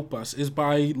can help us is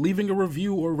by leaving a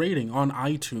review or rating on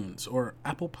iTunes or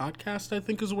Apple Podcast, I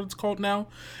think is what it's called now.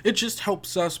 It just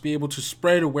helps us be able to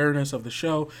spread awareness of the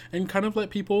show and kind of let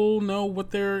people know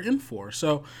what they're in for.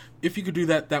 So if you could do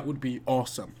that, that would be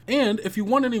awesome. And if you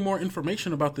want any more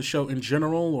information about the show in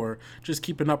general, or just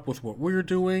keeping up with what we're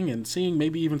doing and seeing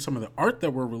maybe even some of the art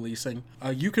that we're releasing,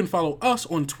 you can follow us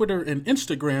on Twitter and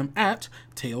Instagram at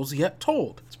Tales Yet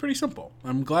Told. It's pretty simple.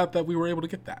 I'm glad that we were able to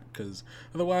get that, because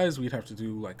otherwise we'd have to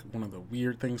do like one of the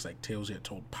weird things like Tales Yet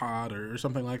Told Pod or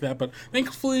something like that. But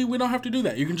thankfully we don't have to do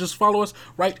that. You can just follow us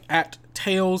right at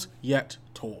Tales Yet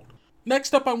Told.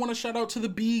 Next up, I want to shout out to the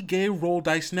Be Gay Roll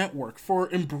Dice Network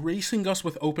for embracing us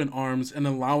with open arms and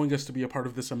allowing us to be a part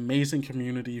of this amazing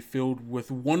community filled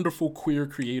with wonderful queer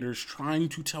creators trying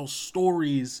to tell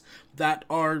stories that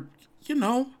are,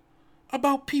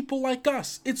 about people like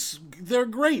us. They're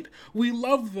great. We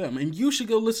love them, and you should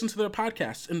go listen to their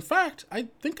podcasts. In fact, I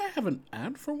think I have an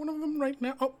ad for one of them right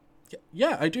now. Oh,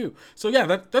 yeah, I do. So yeah,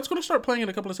 that's going to start playing in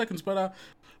a couple of seconds, but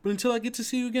until I get to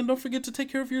see you again, don't forget to take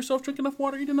care of yourself, drink enough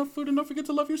water, eat enough food, and don't forget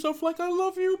to love yourself like I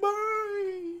love you.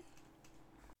 Bye!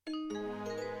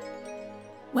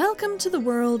 Welcome to the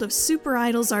world of Super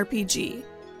Idols RPG,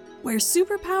 where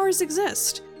superpowers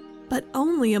exist, but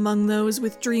only among those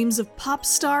with dreams of pop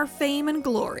star fame and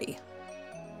glory.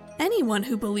 Anyone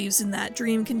who believes in that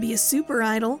dream can be a super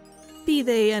idol, be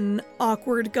they an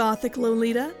awkward gothic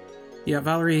Lolita. Yeah,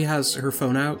 Valerie has her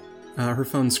phone out. Her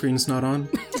phone screen's not on,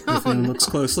 if anyone looks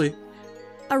closely.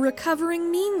 a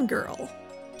recovering mean girl.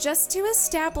 Just to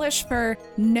establish for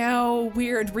no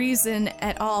weird reason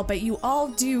at all, but you all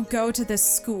do go to this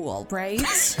school, right?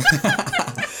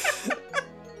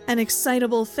 An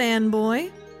excitable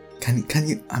fanboy. Can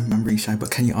you, I'm really shy,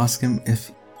 but can you ask him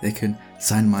if they could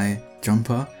sign my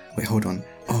jumper? Wait, hold on.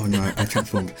 Oh no, I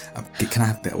transformed. Can I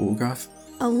have the autograph?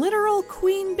 A literal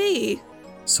queen bee.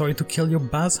 Sorry to kill your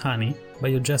buzz, honey, but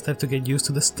you just have to get used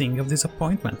to the sting of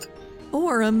disappointment.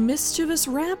 Or a mischievous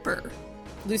rapper.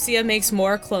 Lucia makes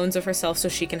more clones of herself so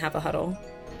she can have a huddle.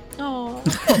 Aww.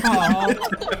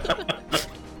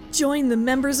 Join the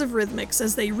members of Rhythmix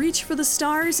as they reach for the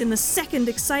stars in the second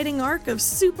exciting arc of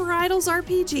Super Idols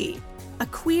RPG, a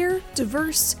queer,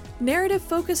 diverse,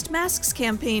 narrative-focused masks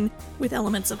campaign with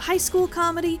elements of high school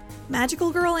comedy, magical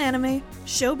girl anime,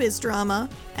 showbiz drama,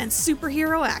 and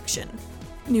superhero action.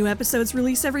 New episodes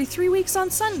release every 3 weeks on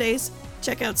Sundays.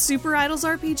 Check out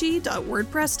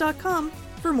superidolsrpg.wordpress.com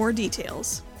for more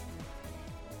details.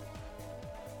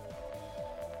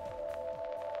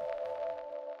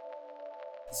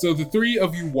 So the three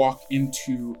of you walk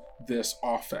into this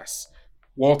office.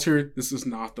 Walter, this is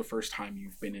not the first time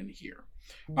you've been in here.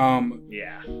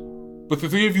 Yeah. But the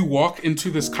three of you walk into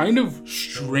this kind of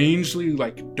strangely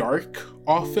dark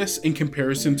office in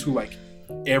comparison to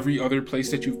every other place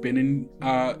that you've been in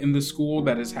the school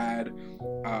that has had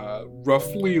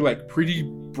roughly pretty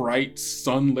bright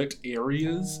sunlit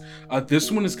areas. This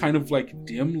one is kind of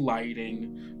dim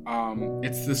lighting.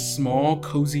 It's this small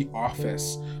cozy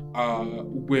office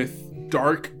with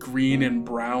dark green and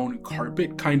brown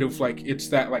carpet, kind of it's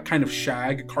that kind of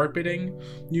shag carpeting,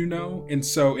 and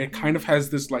so it kind of has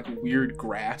this weird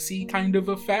grassy kind of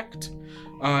effect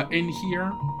in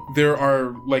here. There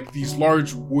are these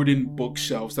large wooden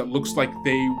bookshelves that looks like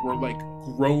they were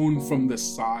grown from the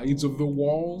sides of the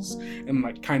walls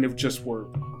and kind of just were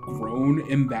grown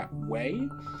in that way.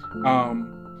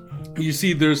 You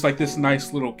see there's this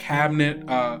nice little cabinet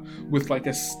with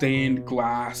a stained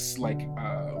glass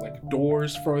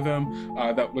doors for them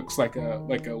that looks like a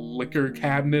liquor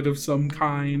cabinet of some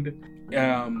kind,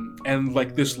 and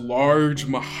this large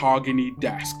mahogany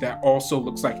desk that also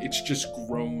looks like it's just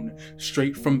grown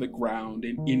straight from the ground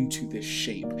and into this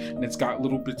shape, and it's got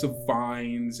little bits of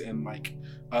vines and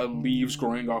leaves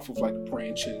growing off of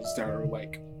branches that are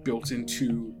built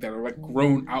into, that are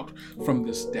grown out from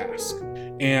this desk.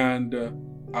 And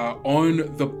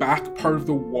on the back part of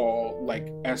the wall,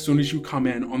 as soon as you come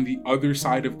in, on the other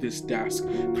side of this desk,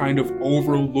 kind of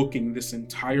overlooking this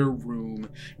entire room,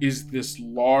 is this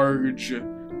large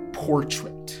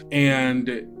portrait, and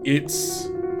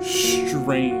it's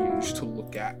strange to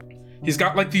look at. He's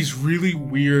got these really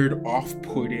weird,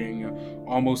 off-putting,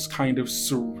 almost kind of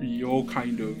surreal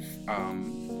kind of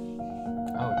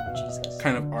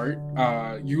kind of art.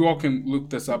 You all can look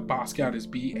this up. Basquiat is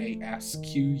Basquiat.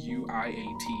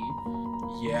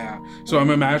 Yeah. So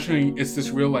I'm imagining it's this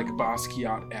real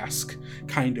Basquiat-esque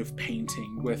kind of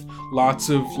painting with lots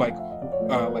of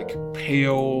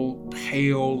pale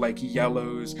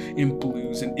yellows and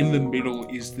blues, and in the middle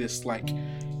is this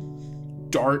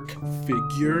dark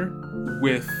figure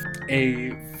with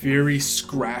a very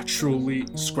scratchily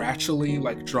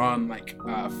drawn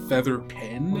feather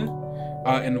pen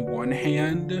in one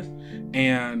hand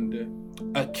and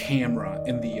a camera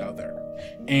in the other.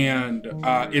 And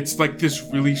it's this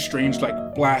really strange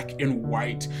black and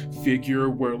white figure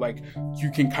where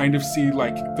you can kind of see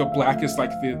the black is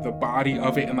the body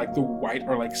of it, and the white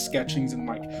are sketchings, and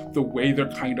the way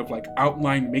they're kind of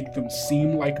outlined make them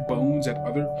seem like bones at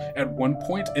one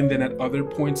point, and then at other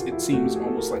points it seems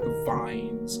almost like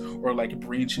vines or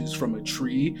branches from a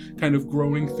tree kind of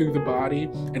growing through the body.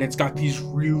 And it's got these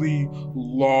really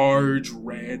large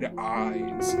red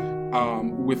eyes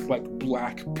with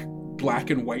black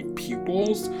and white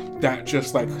pupils that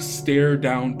just stare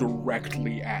down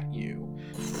directly at you.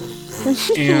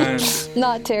 And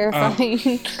not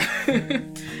terrifying.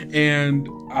 And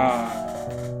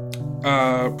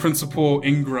Principal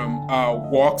Ingram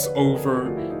walks over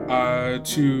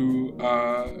to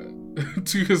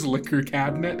his liquor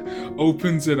cabinet,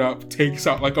 opens it up, takes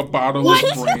out a bottle of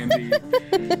brandy,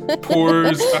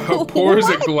 pours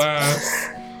a glass,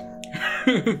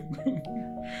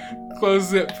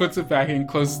 closes it, puts it back in,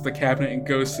 closes the cabinet, and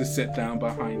goes to sit down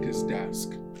behind his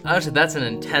desk. Actually, that's an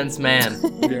intense man.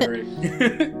 Very.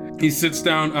 He sits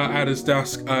down at his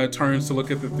desk, turns to look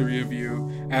at the three of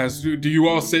you. Do you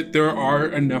all sit? There are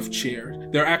enough chairs.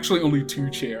 There are actually only 2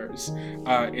 chairs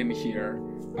in here.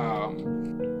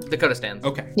 Dakota stands.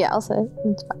 Okay. Yeah, I'll sit.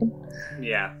 It's fine.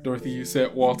 Yeah. Dorothy, you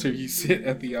sit. Walter, you sit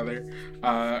at the other.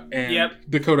 And yep.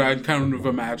 Dakota, I'm kind of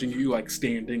imagining you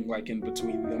standing in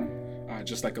between them.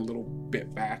 just like a little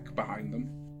bit back behind them.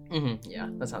 Mm-hmm. Yeah,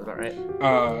 that sounds about right.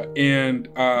 And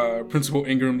Principal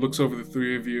Ingram looks over the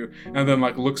three of you and then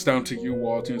like looks down to you,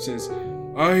 Walter, and says,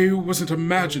 I wasn't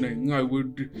imagining I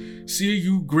would see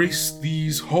you grace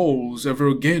these halls ever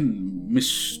again,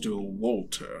 Mr.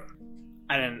 Walter.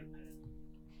 I didn't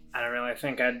really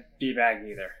think I'd be back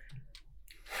either.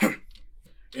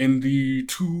 And the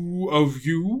two of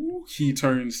you, he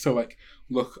turns to like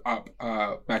look up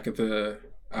back at the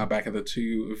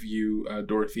two of you,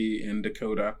 Dorothy and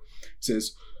Dakota,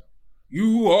 says,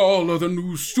 you all are the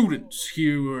new students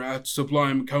here at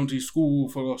Sublime County School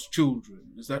for Lost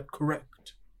Children. Is that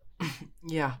correct?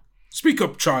 Yeah. Speak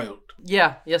up, child.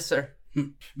 Yeah, yes, sir.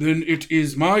 Then it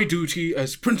is my duty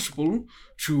as principal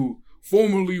to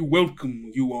formally welcome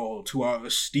you all to our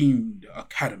esteemed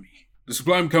academy. The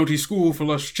Sublime County School for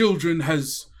Lost Children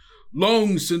has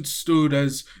long since stood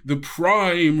as the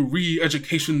prime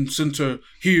re-education center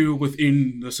here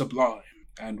within the Sublime,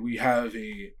 and we have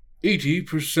a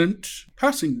 80%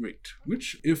 passing rate,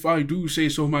 which, if I do say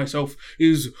so myself,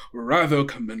 is rather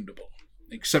commendable,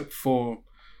 except for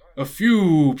a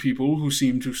few people who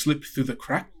seem to slip through the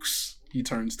cracks. He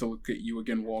turns to look at you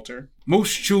again, Walter.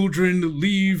 Most children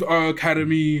leave our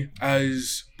academy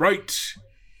as bright,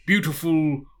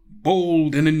 beautiful,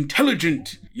 bold, and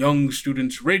intelligent young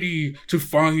students ready to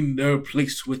find their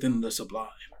place within the Sublime.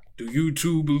 Do you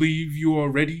two believe you are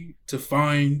ready to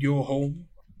find your home?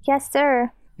 Yes,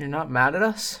 sir. You're not mad at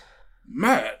us?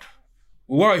 Mad?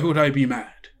 Why would I be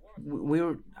mad?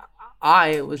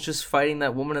 I was just fighting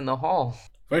that woman in the hall.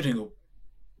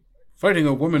 Fighting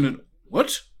a woman in...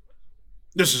 What?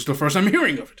 This is the first I'm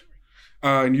hearing of it.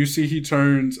 And you see he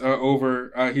turns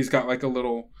over. He's got like a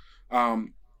little...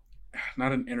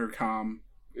 not an intercom.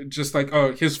 Just like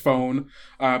his phone.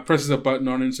 Presses a button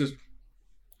on it and says,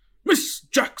 Miss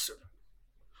Jackson,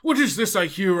 what is this I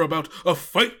hear about a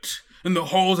fight in the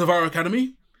halls of our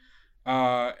academy?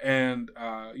 And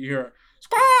you hear...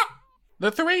 Squawk! The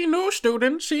three new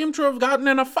students seem to have gotten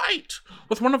in a fight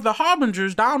with one of the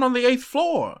harbingers down on the 8th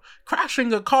floor,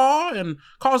 crashing a car and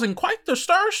causing quite the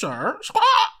stir, sir. Squawk!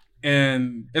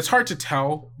 And it's hard to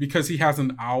tell because he has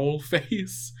an owl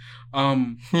face.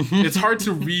 It's hard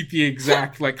to read the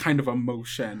exact like kind of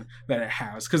emotion that it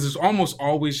has because it's almost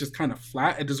always just kind of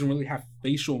flat. It doesn't really have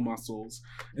facial muscles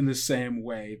in the same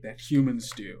way that humans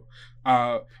do.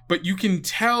 But you can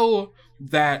tell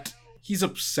that he's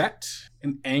upset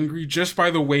and angry just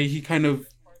by the way he kind of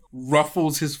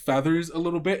ruffles his feathers a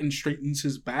little bit and straightens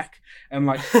his back and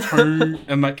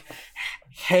like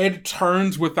head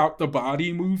turns without the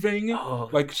body moving. Oh,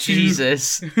 like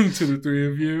Jesus. To the three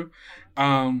of you.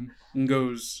 And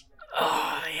goes,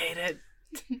 oh, I hate it.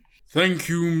 Thank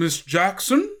you, Miss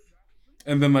Jackson.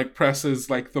 And then like presses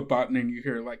like the button and you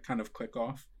hear like kind of click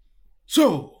off.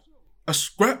 So, a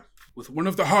scrap with one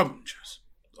of the harbingers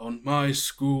on my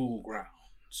school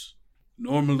grounds.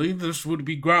 Normally, this would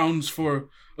be grounds for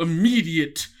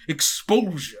immediate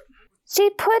expulsion. She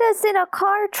put us in a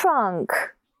car trunk.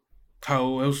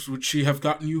 How else would she have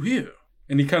gotten you here?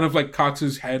 And he kind of like cocks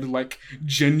his head like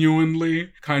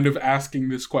genuinely kind of asking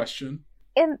this question.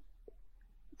 In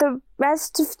the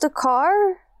rest of the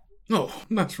car? Oh,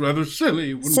 that's rather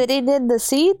silly. Sitting in the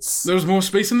seats? There's more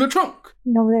space in the trunk.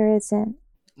 No, there isn't.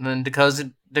 And then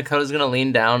Dakota's gonna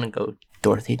lean down and go,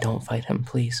 Dorothy, don't fight him,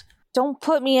 please. Don't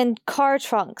put me in car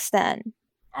trunks, then.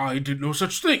 I did no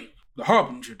such thing. The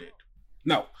Harbinger did.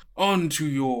 Now, on to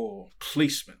your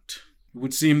placement. It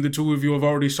would seem the two of you have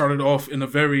already started off in a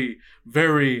very,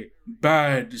 very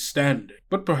bad standing.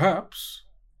 But perhaps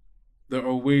there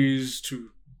are ways to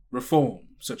reform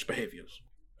such behaviors.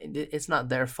 It's not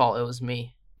their fault, it was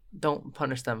me. Don't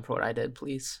punish them for what I did,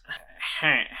 please.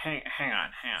 Hang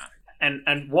on.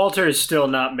 And Walter is still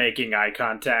not making eye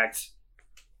contact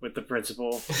with the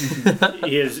principal.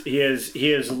 he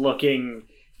is looking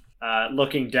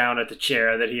down at the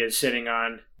chair that he is sitting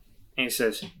on, and he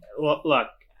says, "Look,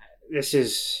 this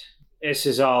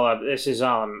is all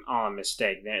a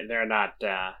mistake. They're not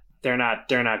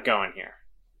going here.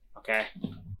 Okay."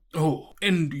 Oh,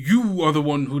 and you are the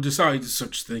one who decides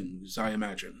such things, I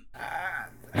imagine.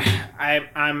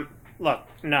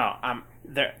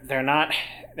 They're not.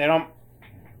 They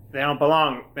don't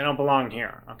belong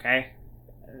here. Okay.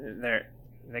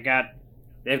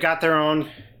 They've got their own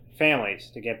families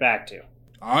to get back to.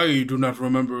 I do not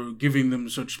remember giving them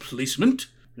such placement.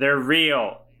 They're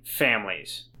real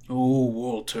families. Oh,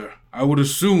 Walter, I would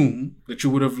assume that you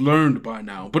would have learned by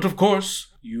now, but of course,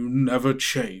 you never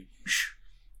change.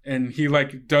 And he,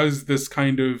 like, does this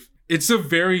kind of... It's a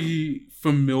very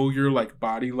familiar, like,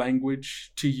 body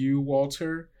language to you,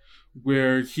 Walter,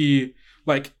 where he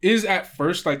like, is at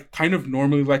first, like, kind of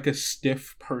normally, like, a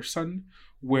stiff person,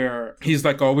 where he's,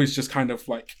 like, always just kind of,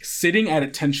 like, sitting at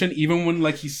attention, even when,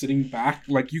 like, he's sitting back.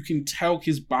 Like, you can tell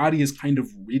his body is kind of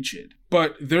rigid.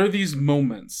 But there are these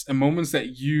moments, and moments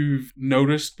that you've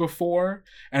noticed before,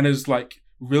 and is, like,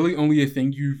 really only a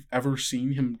thing you've ever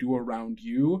seen him do around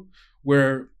you,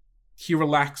 where he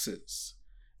relaxes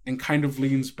and kind of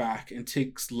leans back and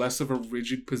takes less of a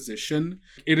rigid position.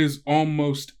 It is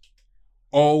almost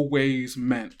always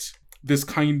meant this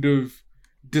kind of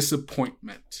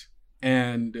disappointment.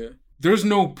 And there's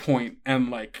no point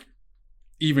in, like,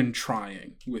 even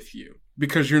trying with you,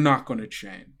 because you're not going to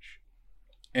change.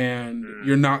 And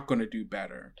you're not going to do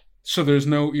better. So there's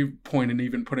no point in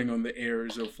even putting on the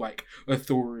airs of, like,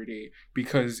 authority,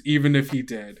 because even if he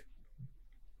did,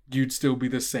 you'd still be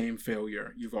the same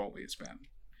failure you've always been.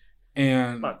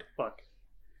 And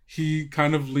he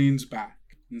kind of leans back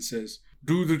and says,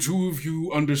 do the two of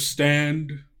you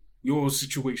understand your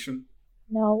situation?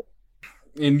 No.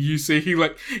 And you see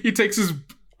he takes his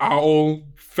owl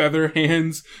feather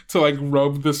hands to, like,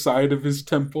 rub the side of his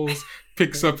temples,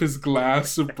 picks up his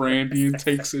glass of brandy and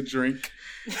takes a drink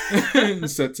and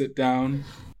sets it down.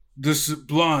 The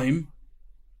Sublime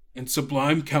and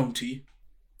Sublime County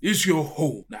is your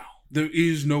home now. There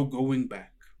is no going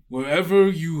back. Wherever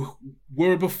you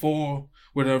were before,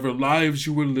 whatever lives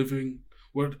you were living,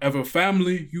 whatever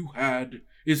family you had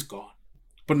is gone.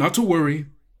 But not to worry,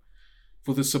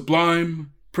 for the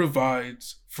Sublime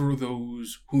provides for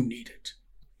those who need it.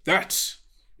 That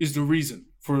is the reason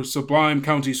for Sublime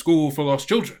County School for Lost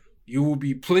Children. You will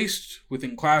be placed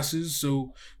within classes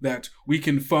so that we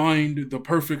can find the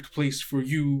perfect place for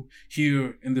you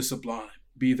here in the Sublime.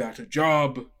 Be that a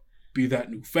job, be that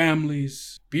new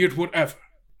families, be it whatever.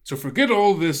 So forget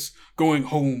all this going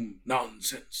home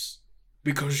nonsense,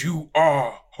 because you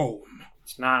are home.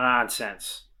 It's not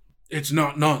nonsense. It's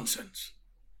not nonsense.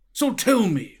 So tell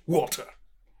me, Walter,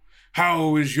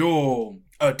 how is your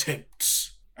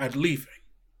attempts at leaving?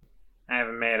 I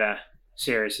haven't made a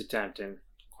serious attempt in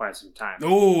quite some time.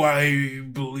 Oh, I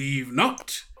believe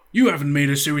not. You haven't made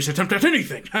a serious attempt at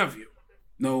anything, have you?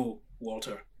 No,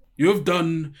 Walter. You have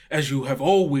done as you have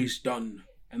always done,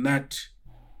 and that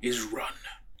is run.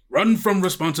 Run from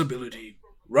responsibility.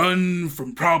 Run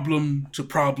from problem to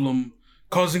problem,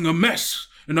 causing a mess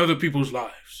in other people's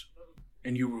lives.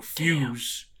 And you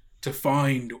refuse to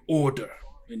find order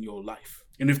in your life.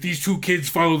 And if these two kids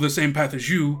follow the same path as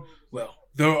you, well,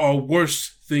 there are worse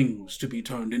things to be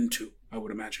turned into, I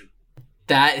would imagine.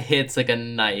 That hits like a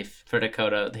knife for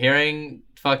Dakota. Hearing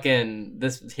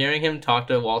him talk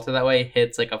to Walter that way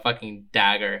hits like a fucking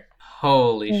dagger.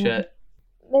 Holy shit.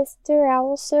 Mr.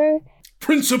 Owl, sir?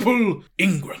 Principal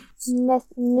Ingram.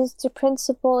 Mr.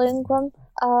 Principal Ingram,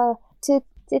 did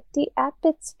the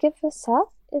Abbots give us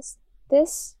up? Is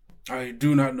this... I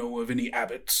do not know of any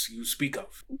Abbots you speak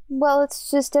of. Well, it's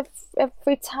just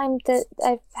every time that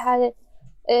I've had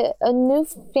a new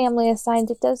family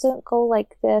assigned, it doesn't go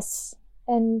like this.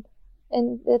 And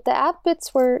the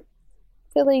Abbots were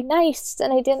really nice,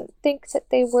 and I didn't think that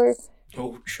they were...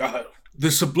 Oh, child.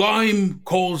 The Sublime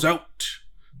calls out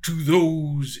to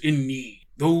those in need,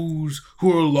 those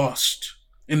who are lost,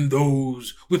 and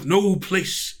those with no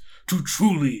place to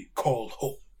truly call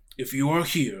home. If you are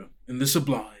here in the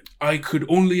Sublime, I could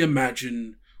only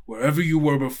imagine wherever you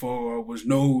were before was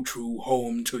no true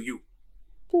home to you.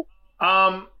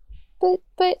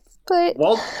 But...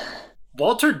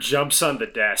 Walter jumps on the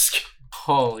desk.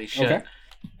 Holy shit. Okay.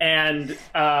 And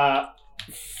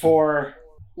for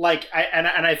like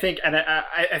I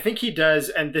think he does,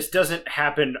 and this doesn't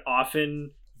happen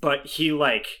often, but he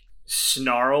like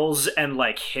snarls and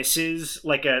like hisses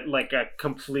like a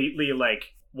completely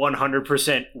like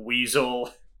 100%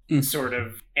 weasel sort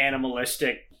of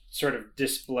animalistic sort of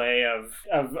display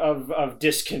of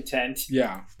discontent.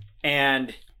 Yeah.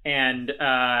 And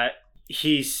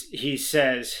he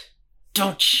says,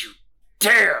 "Don't you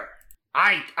dare!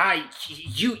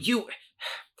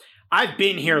 I've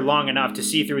been here long enough to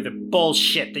see through the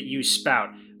bullshit that you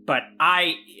spout, but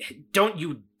don't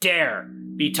you dare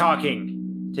be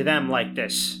talking to them like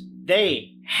this.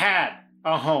 They had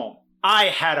a home. I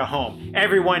had a home.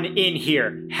 Everyone in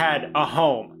here had a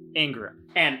home, Ingram.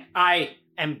 And I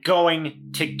am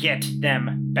going to get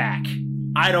them back.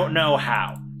 I don't know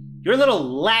how. Your little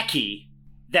lackey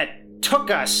that took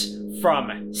us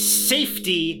from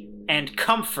safety and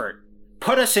comfort,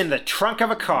 put us in the trunk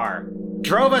of a car,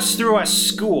 drove us through a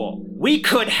school. We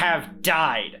could have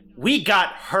died. We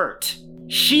got hurt.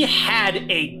 She had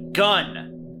a gun.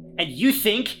 And you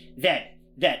think that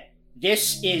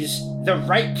this is the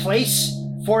right place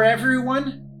for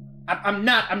everyone? I'm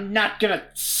not gonna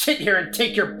sit here and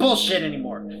take your bullshit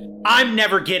anymore. I'm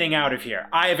never getting out of here.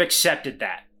 I have accepted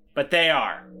that. But they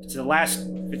are. It's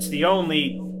the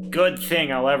only good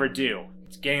thing I'll ever do.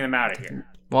 It's getting them out of here.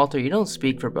 Walter, you don't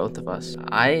speak for both of us.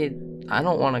 I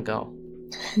don't want to go.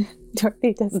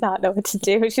 Dorothy does not know what to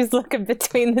do. She's looking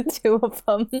between the two of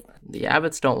them. The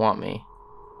Abbotts don't want me.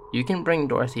 You can bring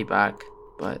Dorothy back,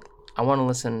 but I want to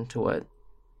listen to what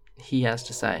he has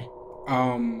to say.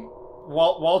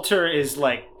 Walter is,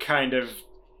 like, kind of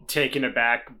taken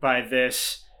aback by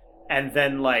this, and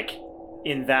then, like,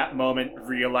 in that moment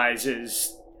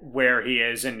realizes where he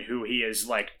is and who he is,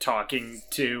 like, talking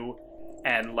to,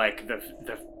 and, like,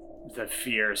 the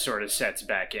fear sort of sets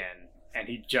back in, and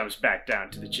he jumps back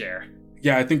down to the chair.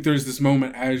 Yeah, I think there's this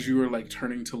moment as you were, like,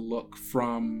 turning to look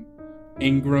from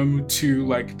Ingram to,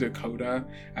 like, Dakota,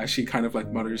 as she kind of,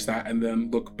 like, mutters that, and then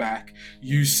look back.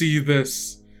 You see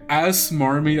this as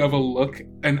smarmy of a look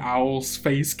an owl's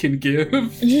face can give.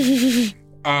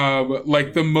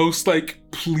 Like, the most, like,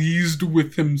 pleased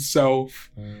with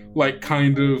himself, like,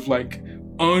 kind of, like,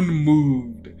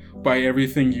 unmoved by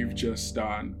everything you've just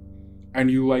done.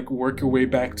 And you, like, work your way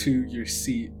back to your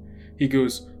seat. He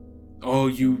goes, "Are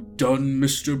you done,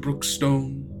 Mr.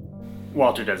 Brookstone?"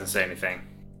 Walter doesn't say anything.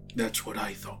 "That's what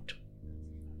I thought.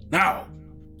 Now,"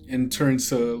 and turns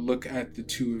to look at the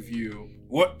two of you.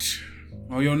 "What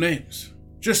are your names?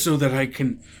 Just so that I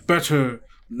can better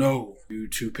know you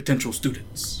to potential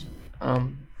students."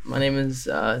 My name is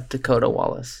Dakota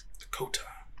Wallace. Dakota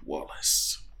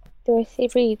Wallace. Dorothy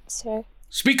Reed, sir.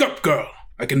 "Speak up, girl.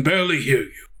 I can barely hear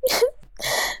you."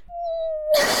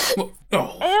 Well,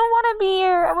 oh. I don't want to be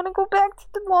here. I want to go back to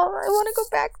the mall. I want to go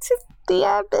back to the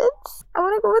Abbotts. I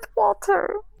want to go with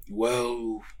Walter.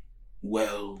 Well.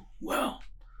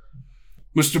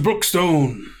 Mr.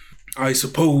 Brookstone, I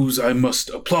suppose I must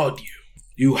applaud you.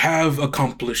 You have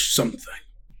accomplished something.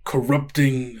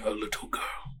 Corrupting a little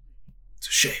girl. It's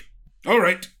a shame. All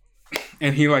right.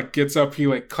 And he, like, gets up. He,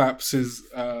 like, claps his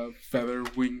feather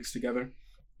wings together.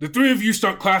 "The three of you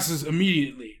start classes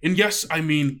immediately. And yes, I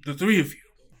mean the three of you.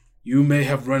 You may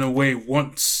have run away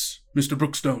once, Mr.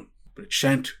 Brookstone, but it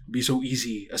shan't be so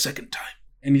easy a second time."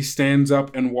 And he stands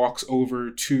up and walks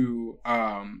over to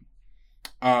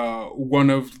one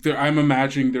of the, I'm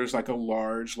imagining there's, like, a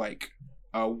large, like,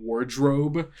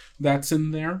 wardrobe that's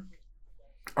in there.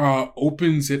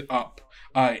 Opens it up.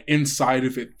 Inside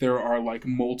of it, there are, like,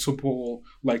 multiple,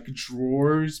 like,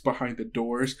 drawers behind the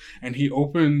doors, and he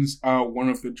opens one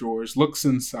of the drawers, looks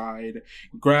inside,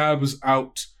 grabs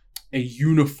out a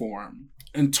uniform,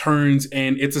 and turns,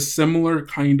 and it's a similar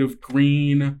kind of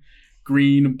green,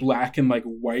 black, and, like,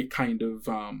 white kind of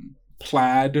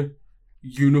plaid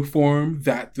uniform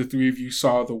that the three of you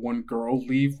saw the one girl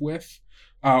leave with,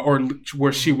 or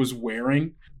where she was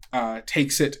wearing.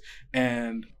 Takes it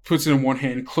and puts it in one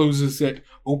hand, closes it,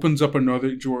 opens up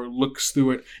another drawer, looks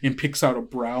through it, and picks out a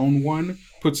brown one,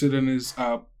 puts it in his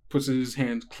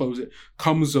hand, closes it,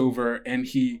 comes over, and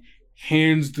he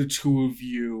hands the two of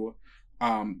you,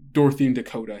 Dorothy and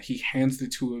Dakota, he hands the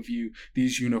two of you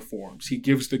these uniforms. He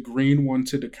gives the green one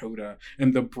to Dakota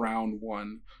and the brown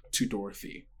one to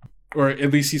Dorothy. Or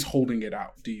at least he's holding it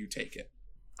out. Do you take it?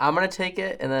 I'm gonna take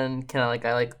it, and then can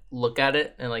I look at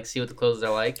it and, like, see what the clothes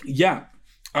are like? Yeah.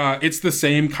 It's the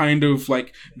same kind of,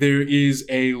 like, there is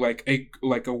a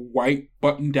white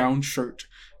button-down shirt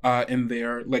in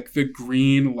there, like the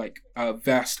green, like,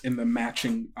 vest and the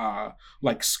matching,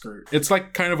 like, skirt. It's,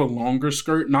 like, kind of a longer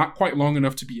skirt, not quite long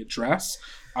enough to be a dress,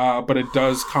 but it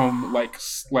does come, like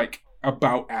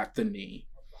about at the knee.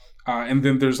 And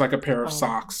then there's, like, a pair of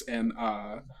socks and,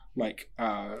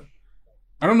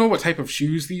 I don't know what type of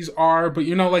shoes these are, but,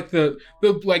 you know, like the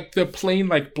plain,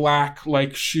 like, black,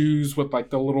 like, shoes with,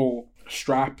 like, the little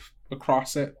strap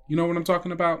across it. You know what I'm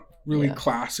talking about? Really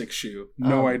classic shoe.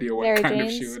 No idea what Mary kind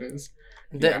Jane's. of shoe it is.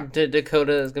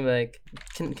 Dakota is gonna be like,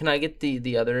 can I get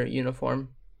the other uniform,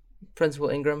 Principal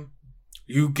Ingram?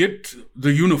 You get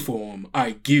the uniform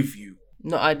I give you.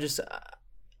 No, I just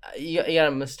you got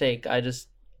a mistake. I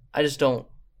don't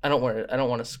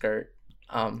want a skirt.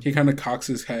 He kind of cocks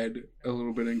his head a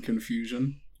little bit in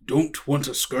confusion. Don't want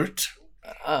a skirt?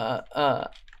 No.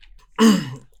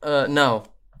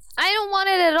 I don't want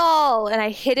it at all. And I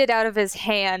hit it out of his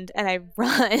hand and I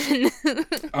run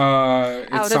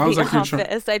out of the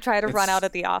office. I try to run out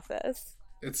of the office.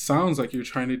 It sounds like you're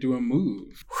trying to do a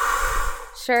move.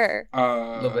 Sure.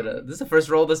 A little bit of, this is the first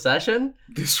roll of the session?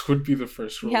 This would be the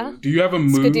first roll. Yeah. Do you have a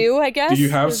move? Skidoo, I guess? Do you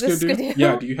have Skidoo? Skidoo?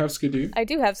 Yeah, do you have Skidoo? I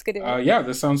do have Skidoo. Yeah,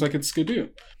 this sounds like it's Skidoo.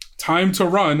 Time to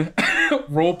run.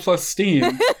 Roll plus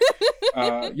steam.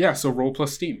 So roll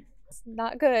plus steam. It's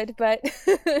not good, but...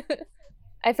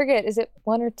 I forget. Is it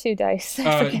 1 or 2 dice?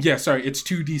 Yeah, sorry. It's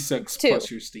 2d6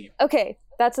 plus your steam. Okay,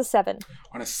 that's a 7.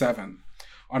 On a 7.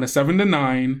 On a 7 to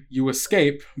 9, you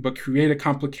escape, but create a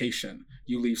complication.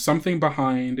 You leave something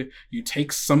behind, you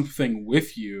take something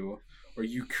with you, or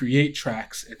you create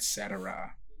tracks,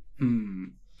 etc.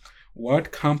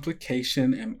 What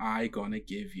complication am I gonna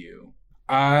give you?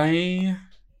 I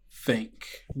think,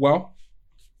 well,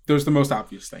 there's the most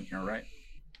obvious thing here, right?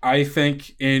 I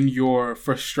think in your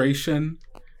frustration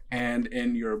and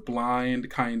in your blind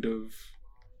kind of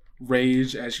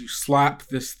rage as you slap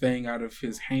this thing out of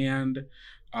his hand,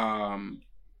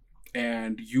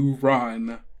 and you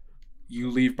run, you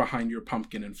leave behind your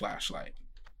pumpkin and flashlight.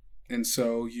 And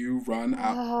so you run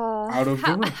out of the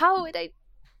room. How would I...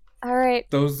 All right.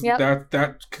 That's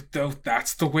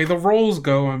the way the rolls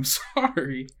go. I'm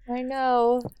sorry. I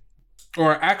know.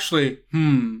 Or actually,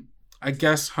 I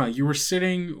guess, you were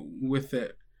sitting with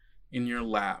it in your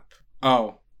lap.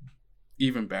 Oh,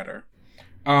 even better.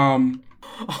 Oh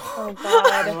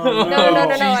God! No!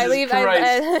 I leave.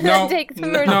 I take the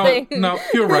first thing. No,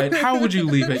 you're right. How would you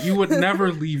leave it? You would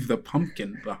never leave the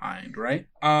pumpkin behind, right?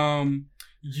 I'd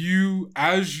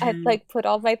like put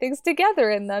all my things together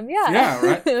in them. Yeah. Yeah,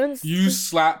 right. You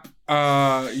slap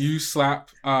this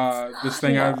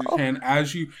thing out of your hand.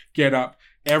 As you get up,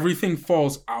 everything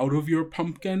falls out of your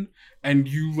pumpkin, and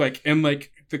you in the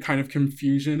kind of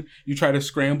confusion, you try to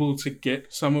scramble to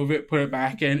get some of it, put it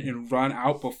back in, and run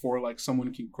out before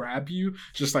someone can grab you,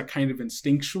 just kind of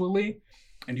instinctually,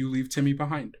 and you leave Timmy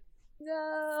behind.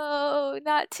 No,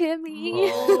 not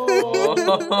Timmy.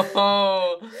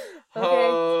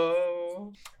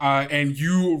 Okay. And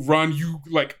you run, you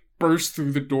burst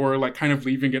through the door, kind of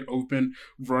leaving it open,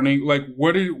 running. Where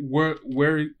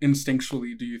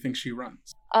instinctually do you think she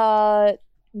runs?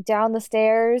 Down the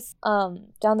stairs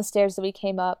that we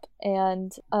came up,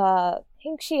 and I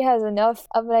think she has enough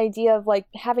of an idea of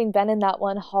having been in that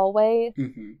one hallway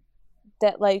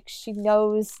that she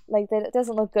knows that it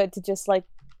doesn't look good to just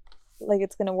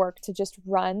it's gonna work to just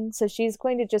run, so she's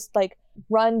going to just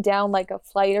run down a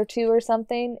flight or 2 or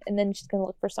something, and then she's gonna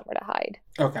look for somewhere to hide.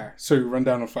 Okay, so you run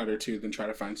down a flight or 2, then try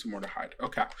to find somewhere to hide.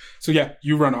 Okay, so yeah,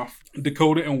 you run off.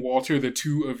 Dakota and Walter, the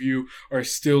two of you, are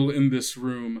still in this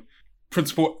room.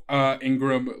 Principal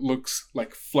Ingram looks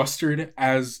flustered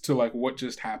as to what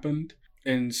just happened,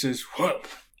 and says, "Well,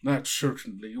 that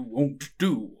certainly won't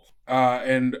do."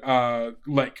 And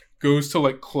goes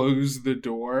to close the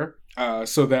door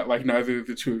so that neither of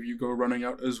the two of you go running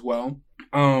out as well.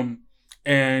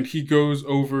 And he goes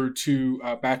over to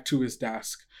back to his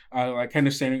desk, kind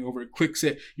of standing over it, clicks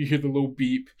it. You hear the little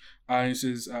beep. He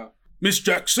says, "Miss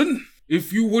Jackson,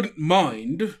 if you wouldn't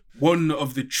mind, one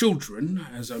of the children,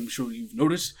 as I'm sure you've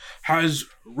noticed, has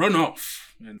run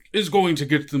off and is going to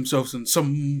get themselves in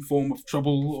some form of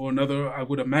trouble or another, I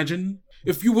would imagine.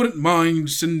 If you wouldn't mind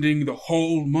sending the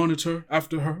hall monitor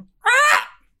after her."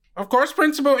 "Of course,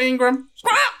 Principal Ingram."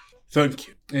 "Thank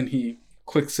you." And he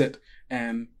clicks it,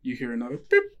 and you hear another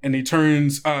beep. And he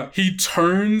turns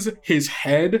his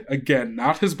head, again,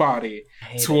 not his body,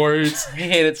 towards... I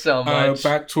hate it so much.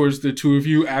 Back towards the two of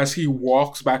you as he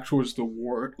walks back towards the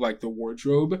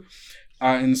wardrobe,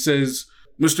 and says,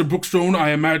 "Mr. Brookstone,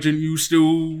 I imagine you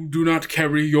still do not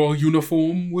carry your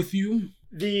uniform with you?"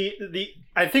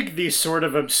 I think the sort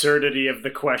of absurdity of the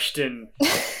question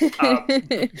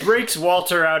breaks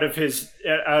Walter out of his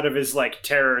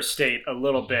terror state a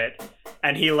little bit,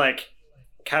 and he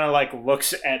kind of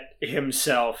looks at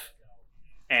himself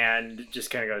and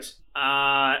just kind of goes,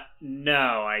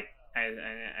 "No, I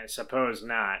suppose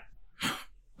not."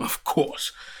 "Of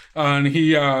course." And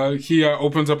he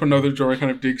opens up another drawer,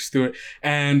 kind of digs through it,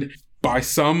 and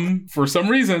for some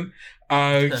reason,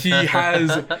 he has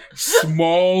a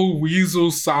small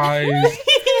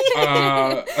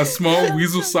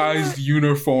weasel-sized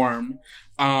uniform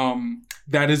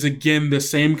that is, again, the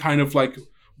same kind of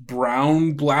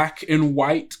brown, black, and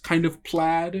white kind of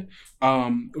plaid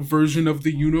version of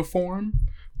the uniform.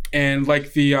 And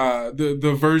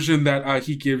the version that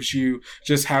he gives you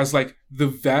just has the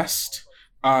vest.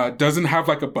 Doesn't have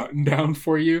a button down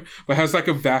for you, but has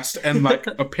a vest and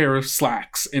a pair of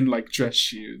slacks and dress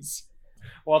shoes.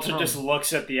 Walter just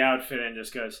looks at the outfit and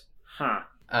just goes, "Huh."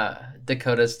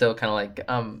 Dakota's still kind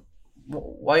of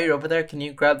while you're over there, can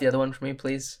you grab the other one for me,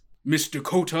 please? "Miss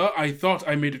Dakota, I thought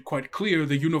I made it quite clear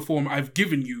the uniform I've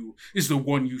given you is the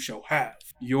one you shall have.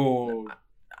 Your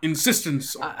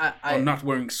insistence on not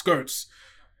wearing skirts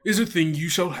is a thing you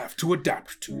shall have to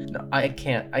adapt to." "No, I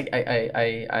can't.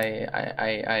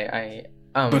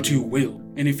 But you will.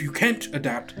 And if you can't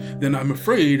adapt, then I'm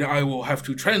afraid I will have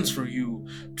to transfer you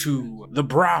to the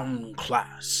brown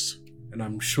class." and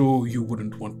I'm sure you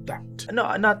wouldn't want that.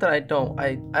 No, not that I don't.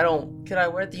 I don't. Can I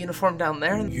wear the uniform down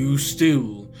there? You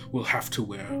still will have to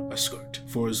wear a skirt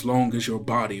for as long as your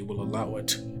body will allow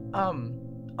it.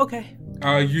 Okay.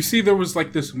 You see there was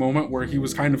like this moment where he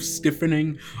was kind of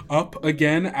stiffening up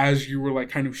again as you were like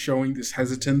kind of showing this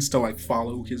hesitance to like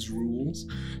follow his rules.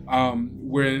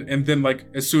 And then like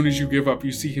as soon as you give up,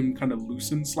 you see him kind of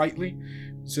loosen slightly.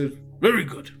 He says, very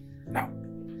good. Now,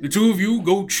 the two of you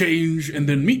go change and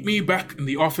then meet me back in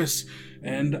the office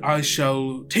and I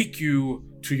shall take you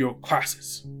to your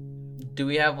classes. Do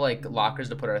we have like lockers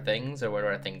to put our things, or where do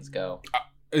our things go?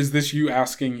 Is this you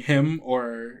asking him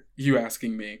or you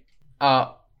asking me?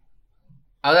 I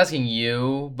was asking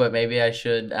you, but maybe I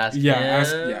should ask him.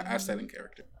 Ask that in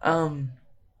character.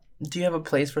 Do you have a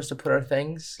place for us to put our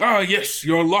things? Yes,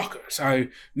 your lockers. I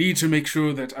need to make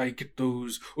sure that I get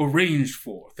those arranged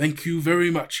for. Thank you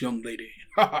very much, young lady.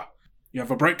 You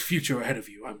have a bright future ahead of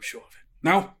you, I'm sure of it.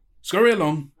 Now, scurry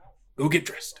along. Go get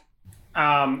dressed.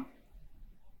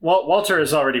 Walter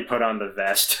has already put on the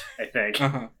vest, I think.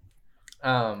 Uh-huh.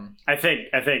 I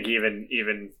think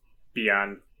even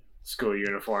beyond school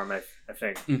uniform, I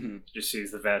think just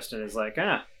sees the vest and is like,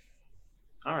 all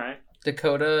right.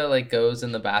 Dakota like goes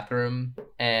in the bathroom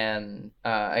and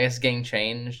I guess getting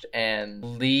changed and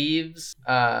leaves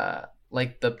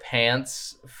like the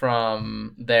pants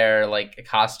from their like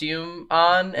costume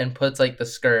on and puts like the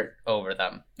skirt over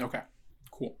them. Okay.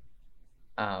 Cool.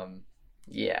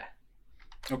 Yeah.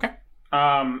 Okay.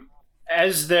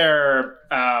 As they're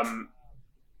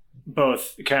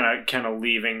both kind of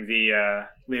leaving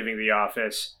the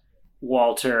office,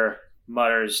 Walter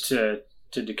mutters to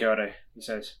Dakota. He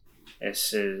says,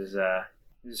 "This is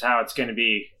how it's going to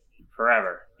be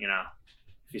forever. You know,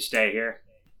 if you stay here,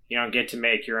 you don't get to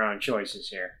make your own choices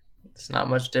here." It's not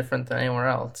much different than anywhere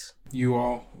else. You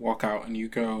all walk out and you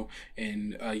go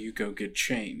get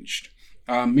changed.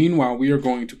 Meanwhile, we are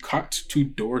going to cut to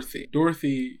Dorothy.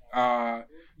 Dorothy,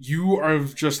 you are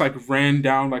just like ran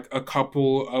down like a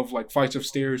couple of like flights of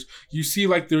stairs. You see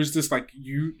like there's this like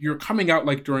you're coming out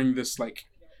like during this like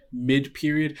mid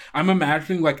period. I'm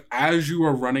imagining like as you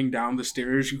are running down the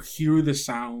stairs, you hear the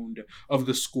sound of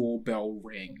the school bell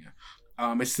ring.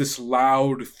 It's this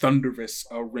loud, thunderous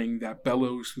ring that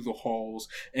bellows through the halls.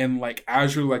 And like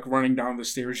as you're like running down the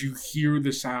stairs, you hear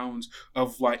the sounds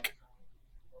of like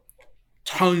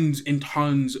tons and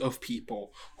tons of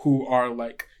people who are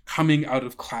like coming out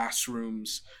of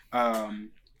classrooms,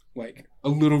 like a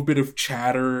little bit of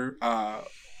chatter,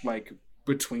 like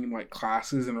between like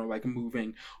classes, and are like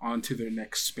moving on to their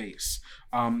next space.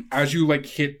 As you like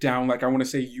hit down, like I want to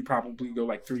say you probably go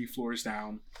like 3 floors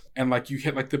down, and like you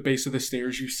hit like the base of the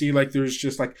stairs, you see like there's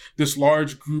just like this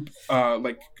large group,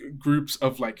 like groups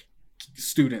of like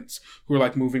students who are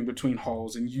like moving between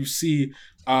halls, and you see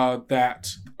that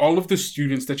all of the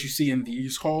students that you see in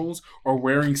these halls are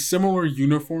wearing similar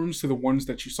uniforms to the ones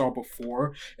that you saw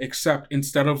before, except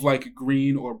instead of like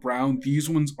green or brown, these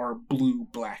ones are blue,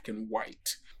 black, and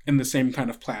white in the same kind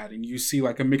of plaid. And you see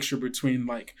like a mixture between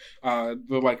like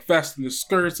the like vest and the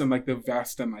skirts, and like the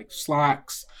vest and like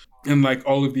slacks, and like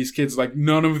all of these kids, like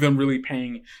none of them really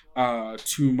paying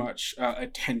too much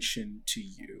attention to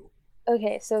you.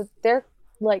 Okay, so they're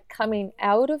like coming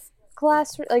out of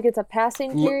class, like it's a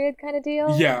passing period kind of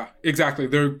deal? Yeah, exactly.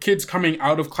 They're kids coming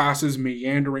out of classes,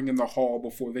 meandering in the hall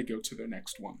before they go to their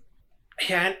next one.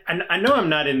 Yeah, I know I'm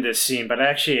not in this scene, but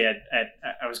actually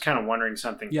I was kind of wondering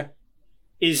something. Yeah.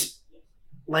 Is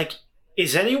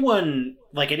anyone,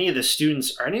 like any of the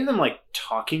students, are any of them like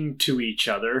talking to each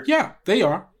other? Yeah, they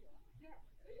are.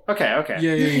 Okay.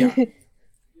 Yeah.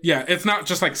 Yeah, it's not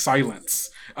just like silence.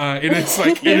 And it's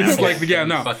like,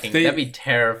 that'd be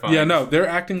terrifying. Yeah, no, they're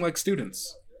acting like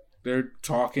students. They're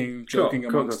talking, joking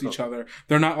amongst each other.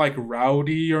 They're not like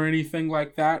rowdy or anything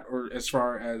like that, or as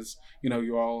far as,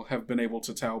 you all have been able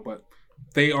to tell, but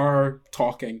they are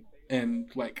talking and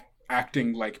like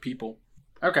acting like people.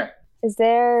 Okay. Is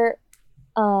there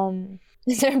a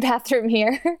bathroom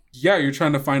here? Yeah, you're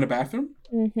trying to find a bathroom?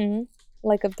 Mm-hmm.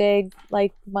 Like a big,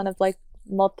 like one of like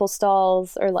multiple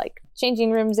stalls, or like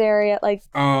changing rooms area, like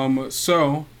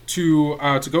so to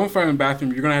go and find a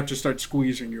bathroom, you're gonna have to start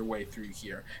squeezing your way through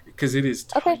here because it is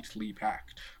tightly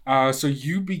packed. So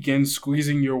you begin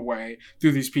squeezing your way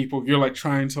through these people. You're like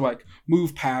trying to like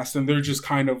move past, and they're just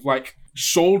kind of like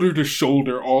shoulder to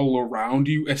shoulder all around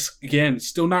you. Again,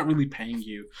 still not really paying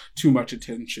you too much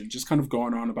attention, just kind of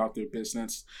going on about their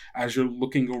business as you're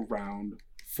looking around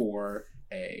for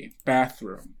a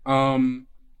bathroom.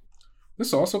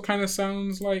 This also kind of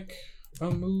sounds like a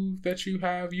move that you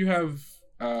have. You have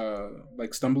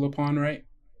like Stumble Upon, right?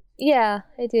 Yeah,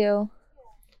 I do.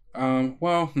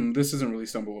 This isn't really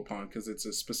stumble upon because it's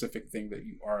a specific thing that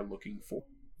you are looking for.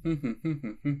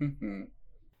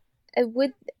 It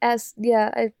would,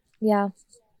 it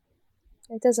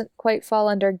doesn't quite fall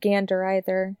under Gander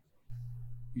either.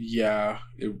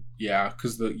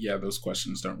 Because those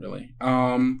questions don't really.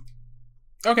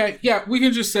 Okay, yeah, we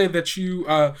can just say that you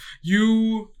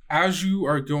as you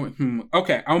are going.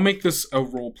 Okay, I'll make this a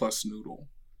roll plus noodle.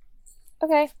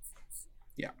 Okay.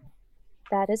 Yeah.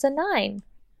 That is a 9.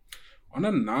 On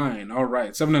a 9, all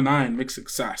right. 7 to 9, mixed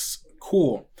success.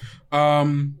 Cool.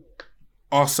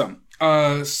 Awesome.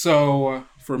 So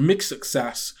for mixed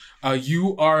success,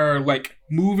 you are like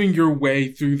moving your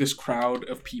way through this crowd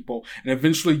of people, and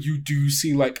eventually you do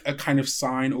see like a kind of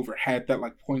sign overhead that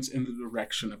like points in the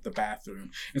direction of the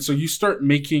bathroom. And so you start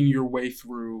making your way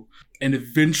through, and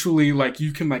eventually like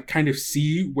you can like kind of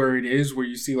see where it is, where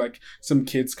you see like some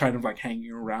kids kind of like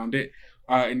hanging around it.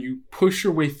 And you push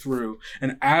your way through,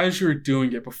 and as you're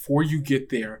doing it, before you get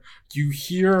there, you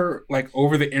hear like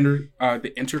over the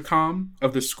intercom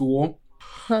of the school.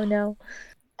 Oh no.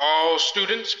 All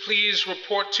students, please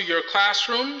report to your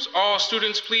classrooms. All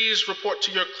students, please report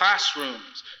to your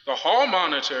classrooms. The hall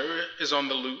monitor is on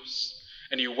the loose,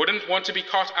 and you wouldn't want to be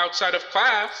caught outside of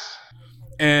class.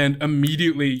 And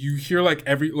immediately you hear like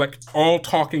all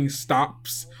talking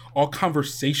stops. All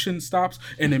conversation stops,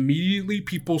 and immediately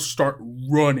people start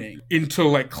running into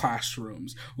like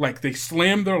classrooms. Like they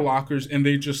slam their lockers and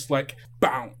they just like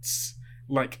bounce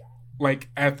like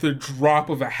at the drop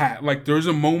of a hat. Like there's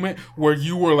a moment where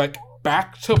you were like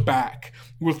back to back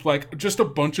with like just a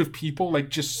bunch of people like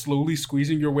just slowly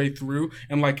squeezing your way through,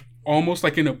 and like almost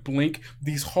like in a blink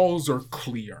these halls are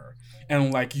clear.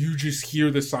 And like you just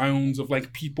hear the sounds of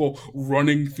like people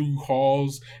running through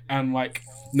halls, and like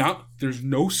there's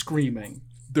no screaming,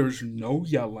 there's no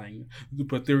yelling,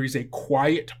 but there is a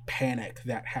quiet panic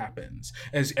that happens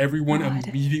as everyone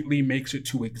immediately makes it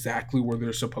to exactly where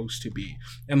they're supposed to be.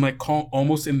 And like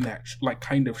almost in that like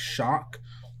kind of shock,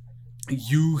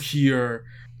 you hear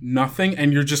nothing,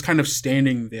 and you're just kind of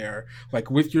standing there like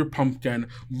with your pumpkin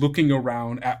looking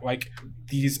around at like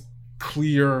these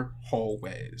clear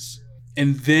hallways.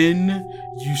 And then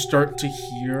you start to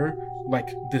hear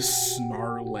like this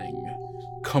snarling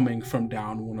coming from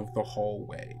down one of the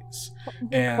hallways.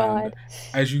 And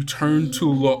as you turn to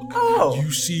look,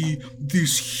 you see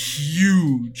this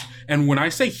huge, and when I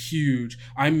say huge,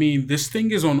 I mean this thing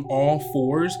is on all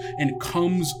fours and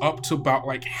comes up to about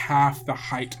like half the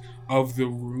height of the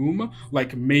room,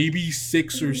 like maybe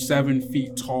 6 or 7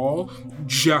 feet tall,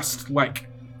 just like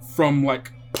from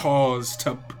like paws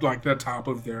to like the top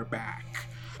of their back.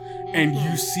 And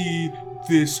you see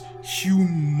this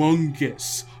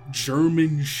humongous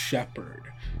German Shepherd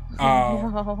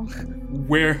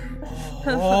with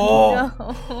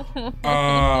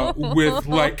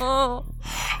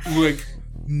like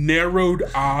narrowed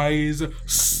eyes,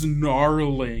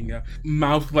 snarling,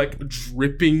 mouth like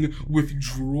dripping with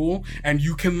drool, and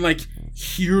you can like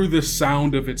hear the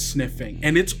sound of it sniffing.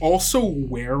 And it's also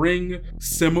wearing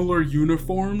similar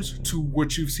uniforms to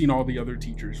what you've seen all the other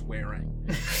teachers wearing.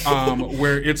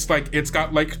 Where it's like it's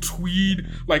got like tweed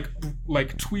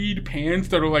tweed pants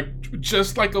that are like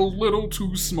just like a little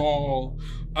too small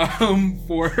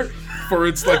for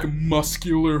its like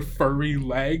muscular furry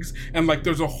legs, and like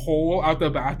there's a hole out the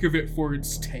back of it for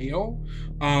its tail,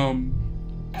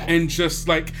 and just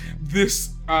like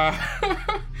this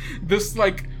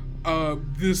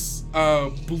this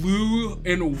blue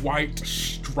and white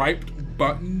striped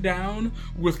button down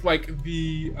with like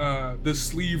the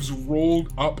sleeves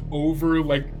rolled up over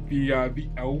like the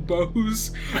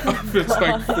elbows of its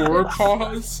like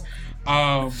forepaws,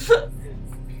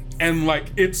 and like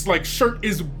its like shirt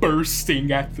is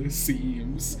bursting at the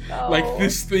seams. Like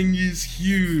this thing is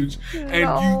huge.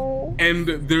 And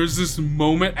there's this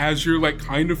moment as you're like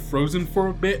kind of frozen for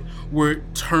a bit where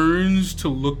it turns to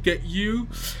look at you,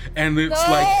 and it's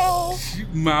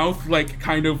like mouth like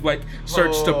kind of like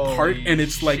starts to part, and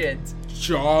it's like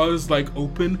jaws like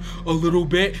open a little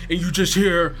bit, and you just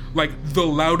hear like the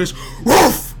loudest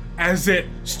woof as it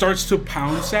starts to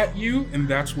pounce at you, and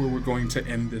that's where we're going to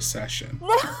end this session.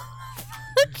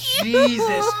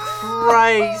 Jesus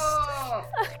Christ.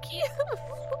 Fuck you.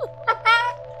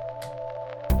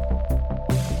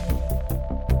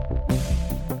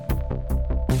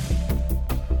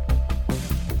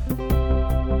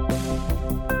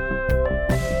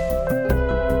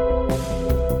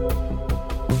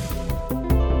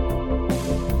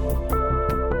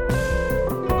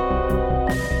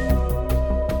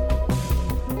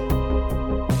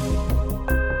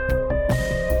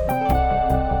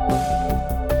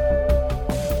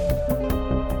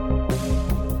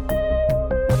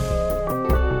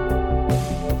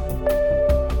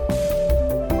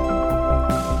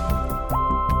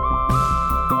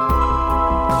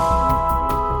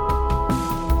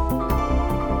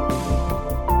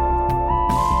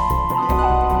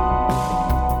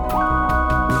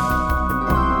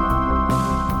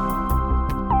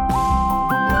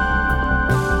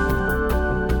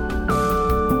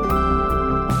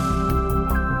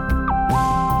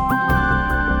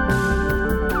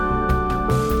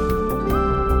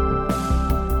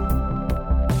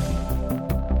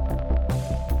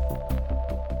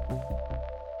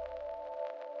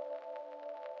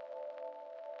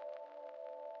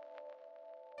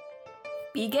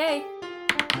 Be gay.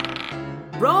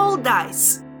 Roll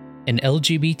dice. An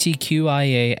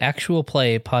LGBTQIA actual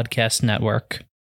play podcast network.